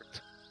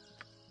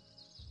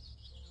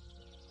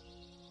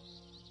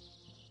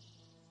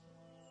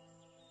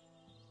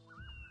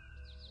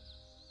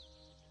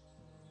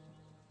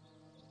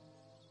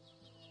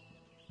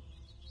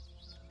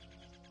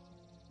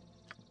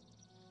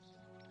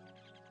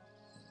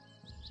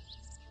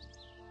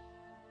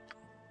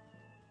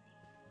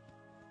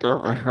 do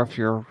I have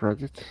your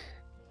Reddit?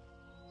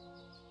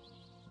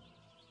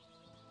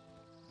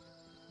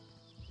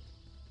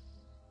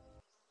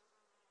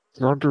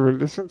 So do we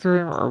listen to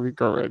him or we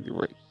go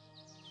anyway?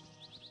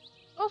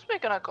 Suppose we're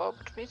gonna go,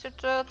 but we should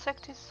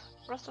check this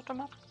rest of the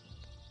map.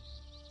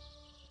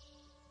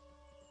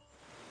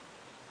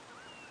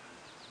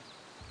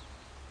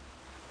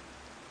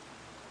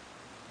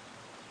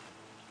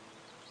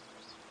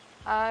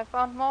 I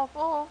found more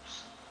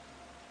wolves.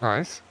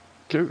 Nice.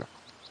 Kill them.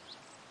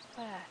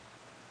 Where?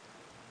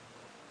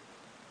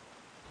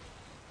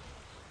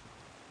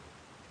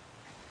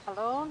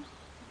 Alone?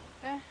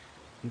 Okay.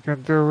 You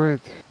can do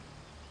it.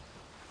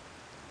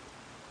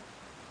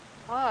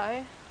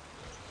 Why?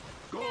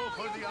 Go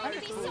for the eyes,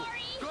 Be bull.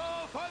 sorry. Go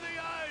for the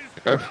eyes.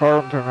 I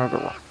found another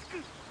one.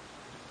 Rusk!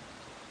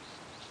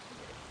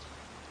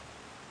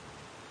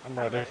 I'm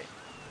ready.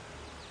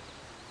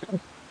 Who's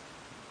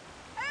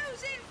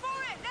in for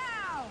it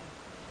now?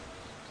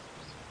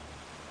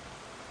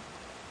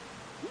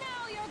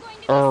 Now you're going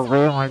to be Oh,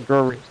 where am I sorry.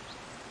 going?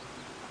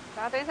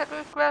 That is a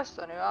good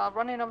question. You are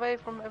running away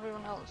from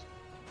everyone else.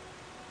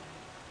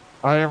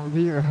 I am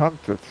being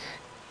hunted.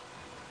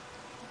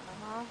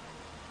 Uh-huh.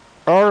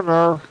 Oh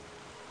no.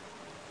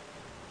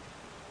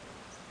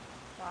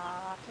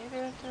 What do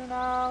you do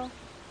now?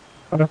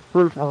 I have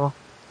full more.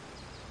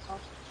 Oh,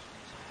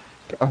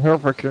 I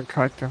hope I can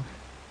kite them.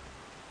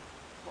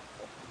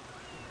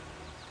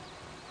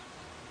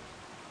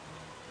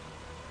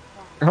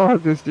 Oh,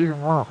 there's even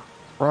more.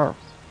 Wow.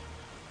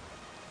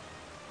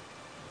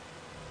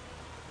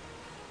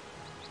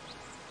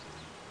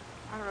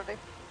 I'm ready.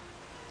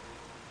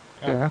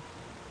 Yeah.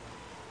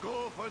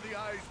 Go for the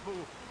eyes, bull.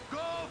 Go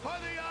for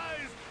the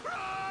eyes.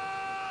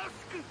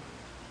 Rusk!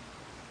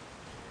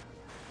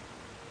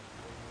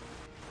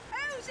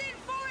 Who's in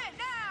for it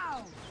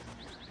now?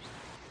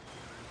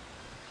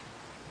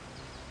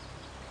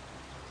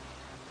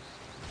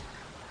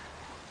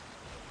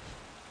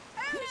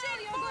 Who's Now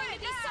in you're for going it to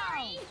be now?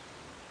 sorry.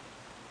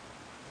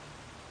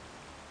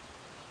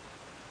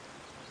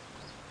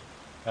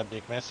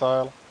 Magic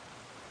missile.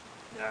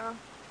 Yeah.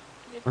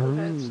 Need two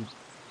heads. Ooh.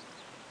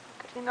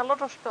 Getting a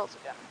lot of spells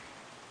again.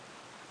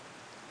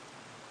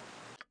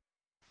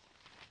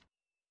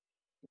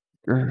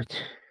 Good.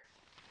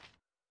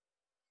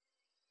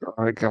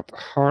 I got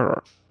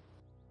horror.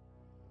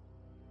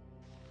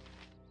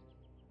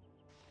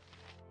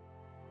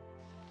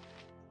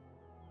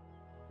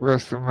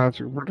 Where's the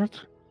magic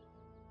bullet?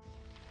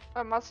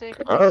 I must see.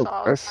 Oh,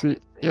 I see.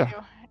 Yeah.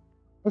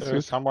 That's There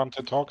is it. someone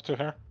to talk to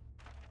here.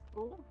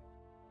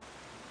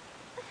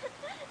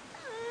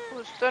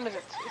 Whose turn is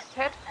it? Is it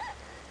head?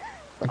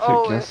 I think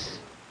Oh, yes.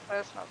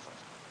 it's not.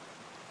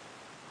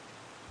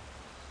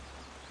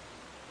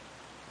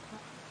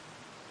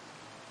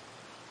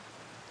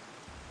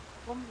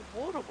 From the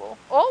water wall.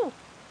 Oh!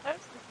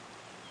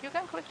 You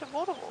can click the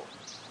water wall.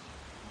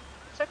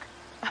 Check.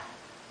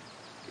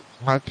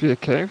 Might be a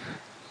cave.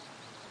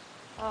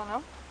 I don't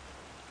know.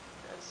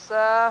 It's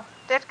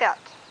dead cat.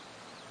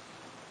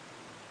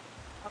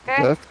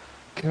 Okay? That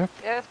cat.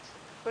 Yes.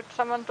 Could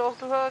someone talk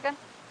to her again?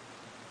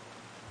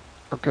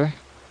 Okay.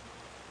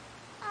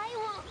 I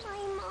want my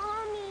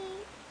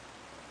mommy.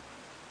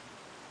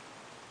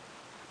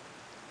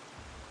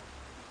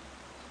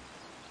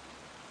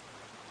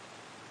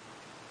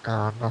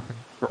 Nothing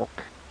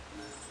broke.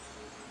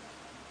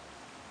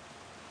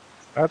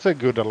 That's a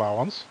good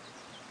allowance.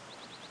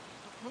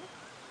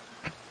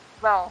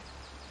 Well.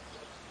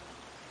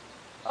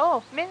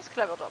 Oh, Minsk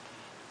leveled up.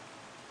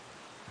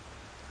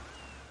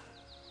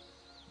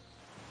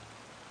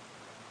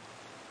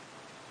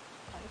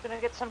 gonna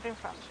get something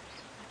from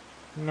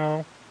you.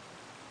 No.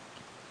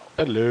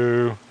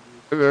 Hello.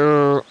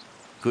 Hello.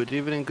 Good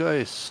evening,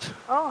 guys.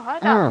 Oh, hi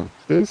now. Oh,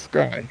 this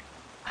guy.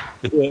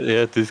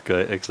 Yeah, this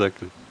guy,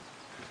 exactly.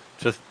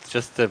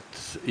 Just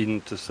stepped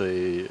in to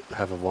say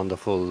have a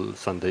wonderful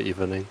Sunday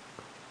evening.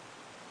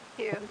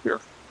 You. You,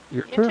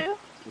 you You too? too?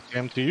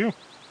 Same to you.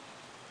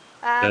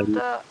 And,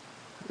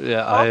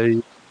 Yeah,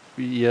 Oh.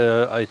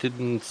 I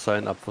didn't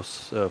sign up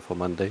for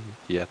Monday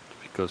yet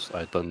because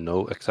I don't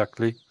know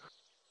exactly.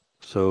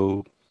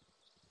 So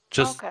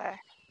just Okay.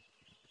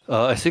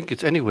 I think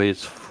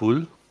it's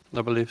full,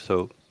 I believe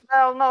so.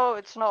 Well, no,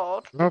 it's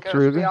not, Not because we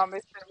really. are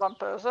missing one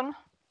person.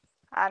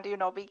 And,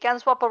 we can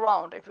swap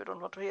around if you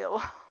don't want to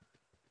heal.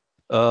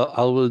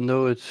 I will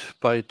know it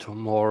by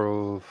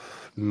tomorrow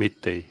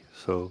midday.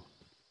 So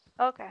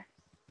Okay.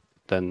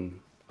 then,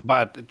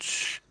 but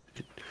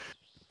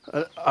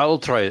I'll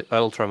try.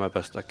 I'll try my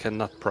best. I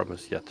cannot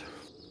promise yet.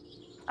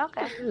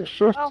 Okay. Yeah,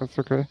 sure, Well, that's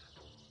okay.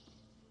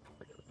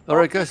 All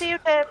right, hope to guys. see you,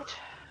 David.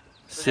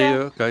 See Yeah.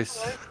 you,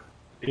 guys.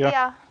 Yeah.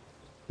 Yeah.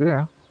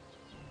 Yeah.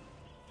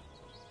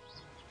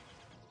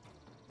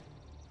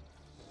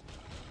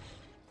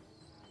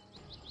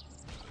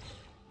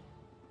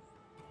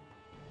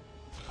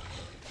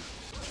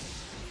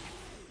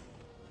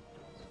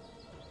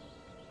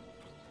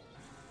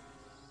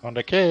 On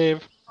the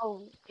cave.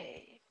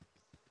 Okay.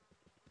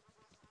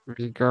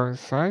 We go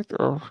inside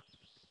or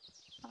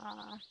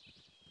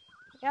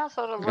Yeah,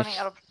 sort of running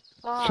out of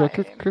time. check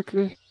it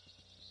quickly?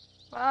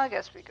 Well, I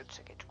guess we could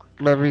check it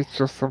quickly. Maybe it's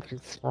just something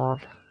small.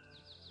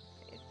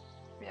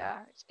 Yeah,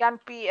 it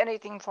can't be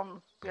anything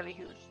from really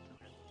huge.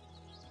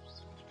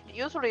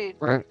 Usually,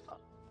 Well,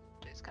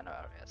 these kind of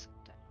areas.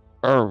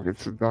 oh,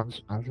 it's a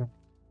dungeon. I think.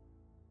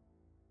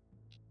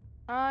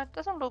 It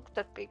doesn't look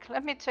that big.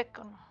 Let me check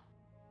on.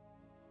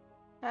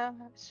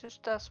 It's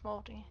just a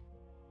small thing.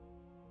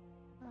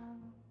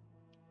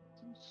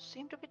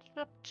 Seem to be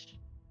that.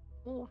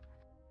 Ooh.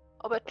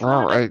 Over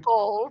Wow, 200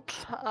 gold.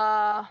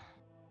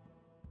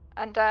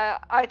 And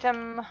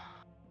item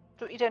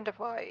to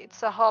identify.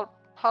 It's a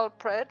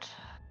halberd.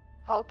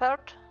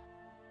 Halberd.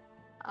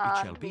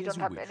 shall And be we as don't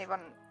you have wish.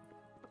 anyone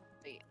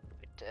with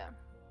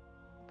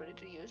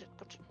ability to use it,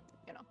 but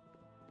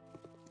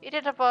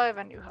identify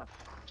when you have.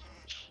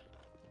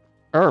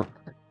 Oh,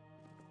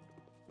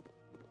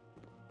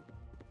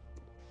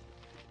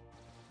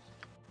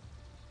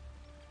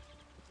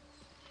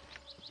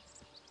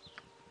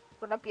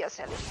 Gonna be a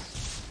selling.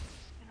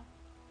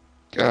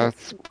 yeah,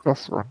 it's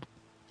 +1.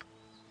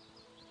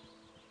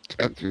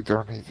 And you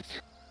don't need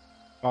it.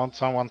 Found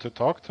someone to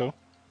talk to.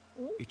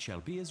 It shall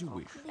be as you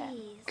wish.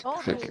 Please,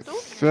 Oh, Check let's it. do it.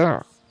 So,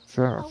 A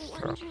so.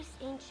 wondrous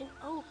ancient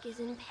oak is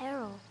in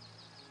peril.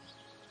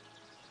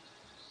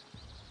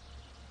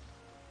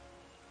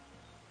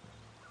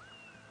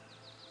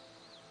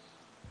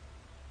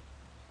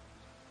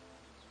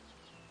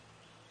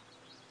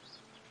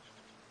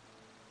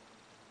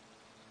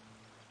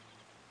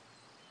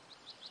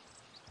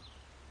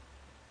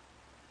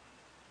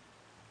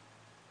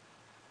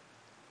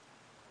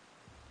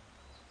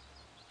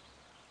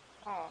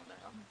 Oh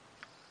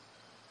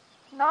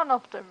no. None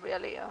of them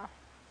really are.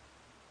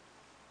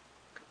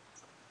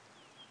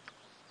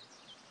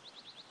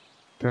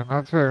 They're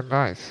not very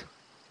nice.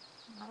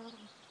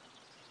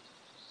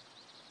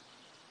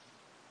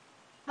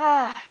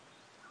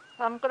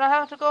 I'm gonna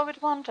have to go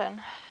with one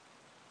then.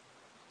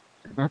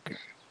 Okay.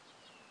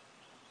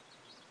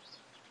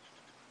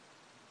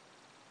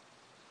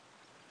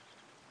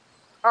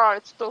 Oh,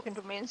 it's talking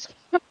to Minsk.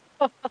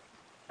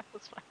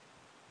 That's fine.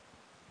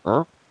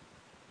 Oh,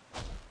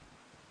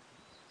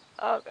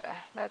 Okay,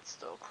 let's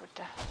talk with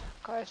the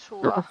guys who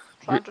oh, are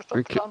trying to we, stop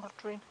the counter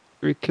train.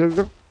 we killed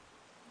them?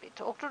 We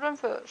talk to them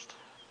first.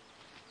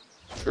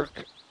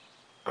 Okay.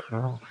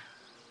 Oh,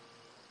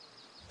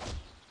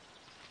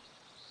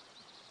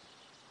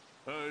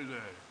 Hey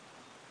there.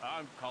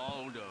 I'm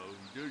Caldo,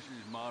 and this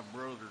is my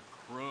brother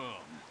Crumb.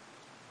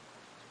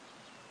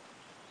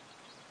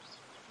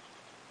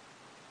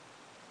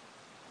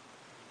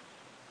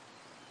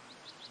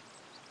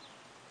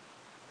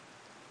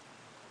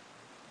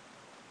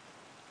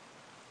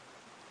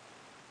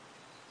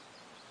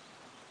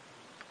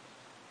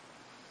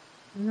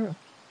 yeah.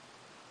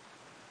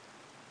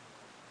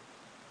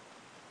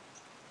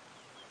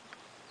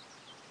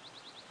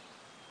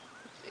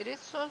 It is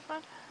so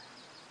friend.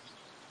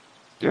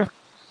 Yeah,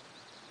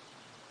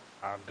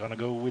 I'm gonna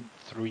go with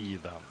 3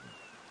 then.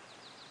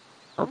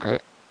 okay.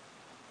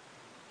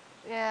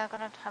 Yeah,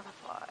 gonna have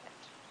a fight.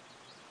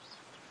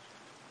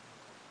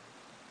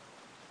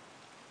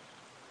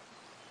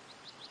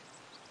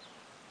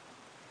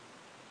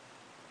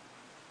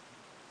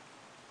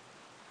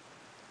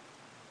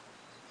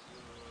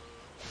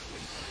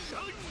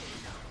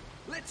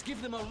 Let's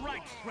give them a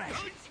right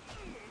thrash.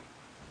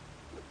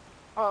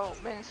 Oh,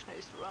 Minsk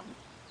needs to run.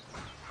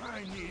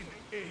 I need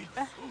aid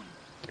soon.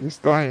 He's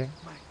dying.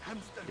 My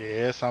hamster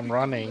Yes, I'm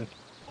running.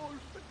 orphan.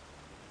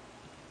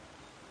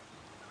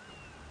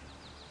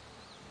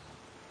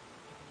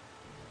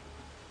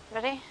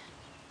 Ready?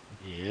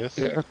 Yes.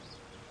 Yeah.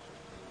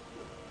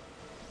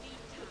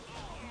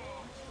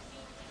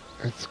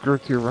 It's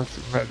good you was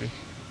many.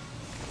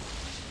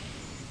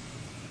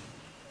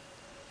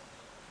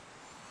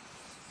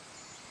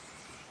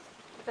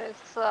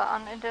 There's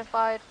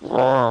unidentified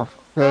Wow,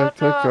 they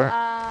take murder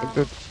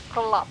the and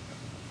collab.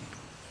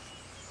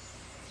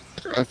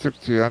 I took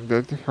the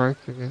unidentified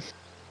thingies.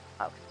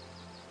 Okay.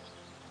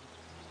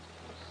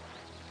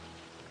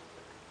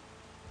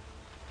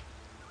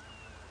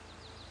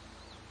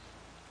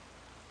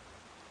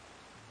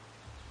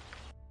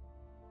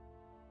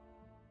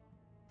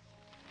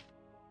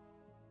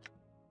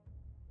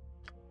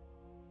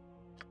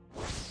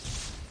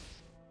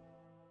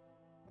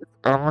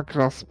 Armor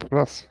class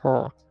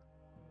 +4.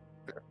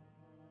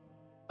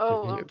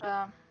 Oh,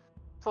 Yeah. and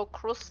for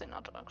cruising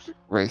attacks.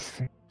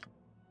 Wasting.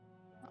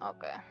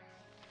 Okay.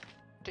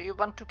 Do you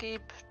want to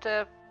keep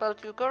the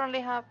belt you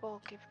currently have or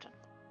keep it?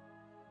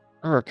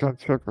 Oh, I can't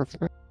check what's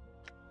back.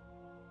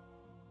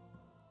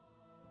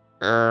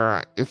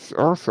 It's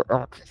also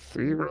armor class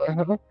 3 what I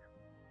have.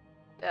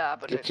 Yeah,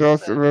 but It it's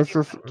just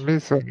versus different.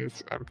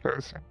 missiles and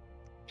person.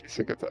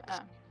 Physic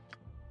attacks.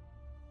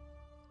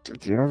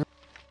 The other,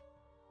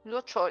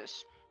 Your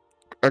choice.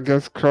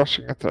 against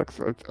crushing attacks.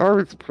 Oh,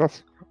 it's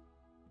plus.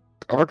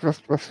 Armor class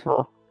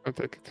 +4. I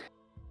take it.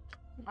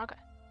 Okay.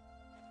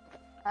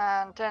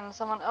 And then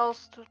someone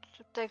else to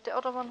take the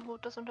other one who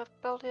doesn't have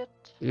belt yet.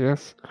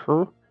 Yes,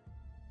 who?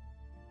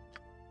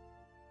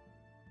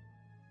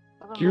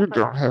 Doesn't You look like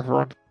don't have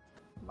one.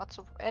 much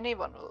of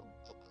anyone will.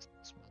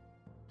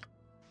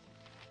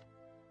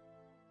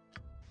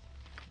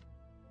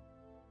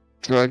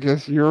 So I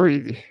guess you're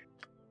easy.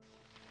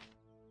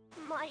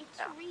 My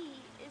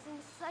tree is in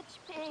such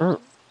pain.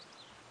 Oh.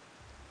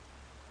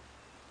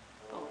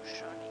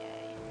 Potion,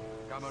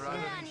 Good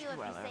on you if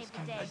you saved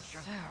the day.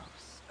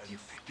 And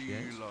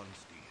steel on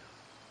steel.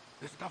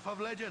 The stuff of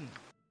legend,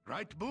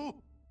 right, Boo?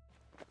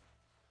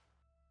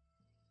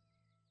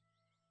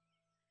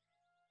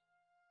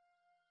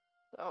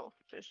 So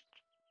just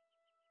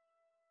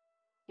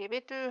give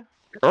it to.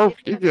 Oh,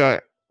 Edie. Edie,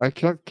 I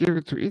can't give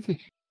it to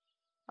Edie.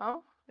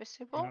 Oh,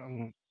 visible.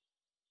 Um,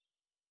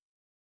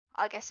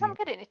 I guess I'm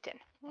getting it then.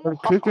 I'm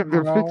clicking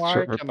the no, I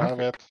picture, but can have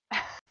nothing.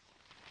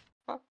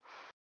 it.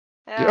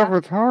 Yeah,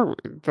 but how?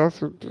 It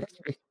doesn't let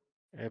me.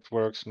 It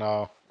works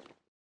now.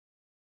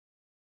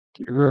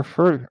 You were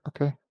full,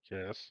 okay.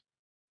 Yes.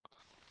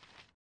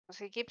 Does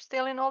he keep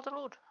stealing all the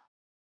loot?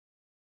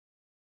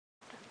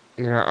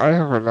 Yeah, I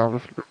have a lot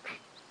of loot.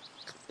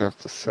 I have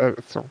to sell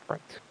at some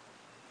point.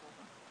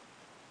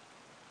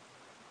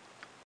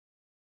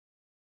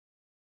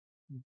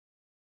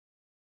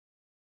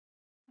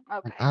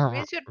 Okay. Ah,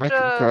 We should.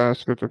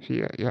 Macintosh should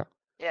appear, yeah.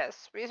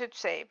 Yes, we should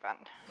save and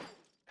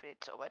put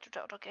it over to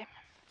the auto game.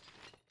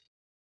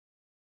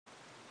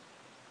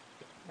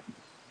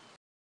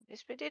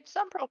 Yes, we did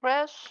some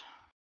progress.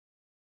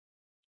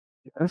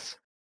 Yes.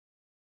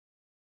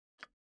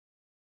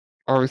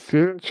 Are we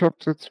still in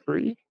chapter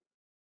 3?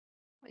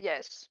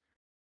 Yes.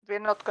 We're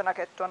not gonna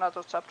get to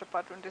another chapter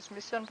part in this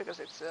mission because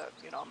it's a,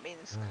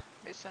 Minsk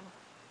mission.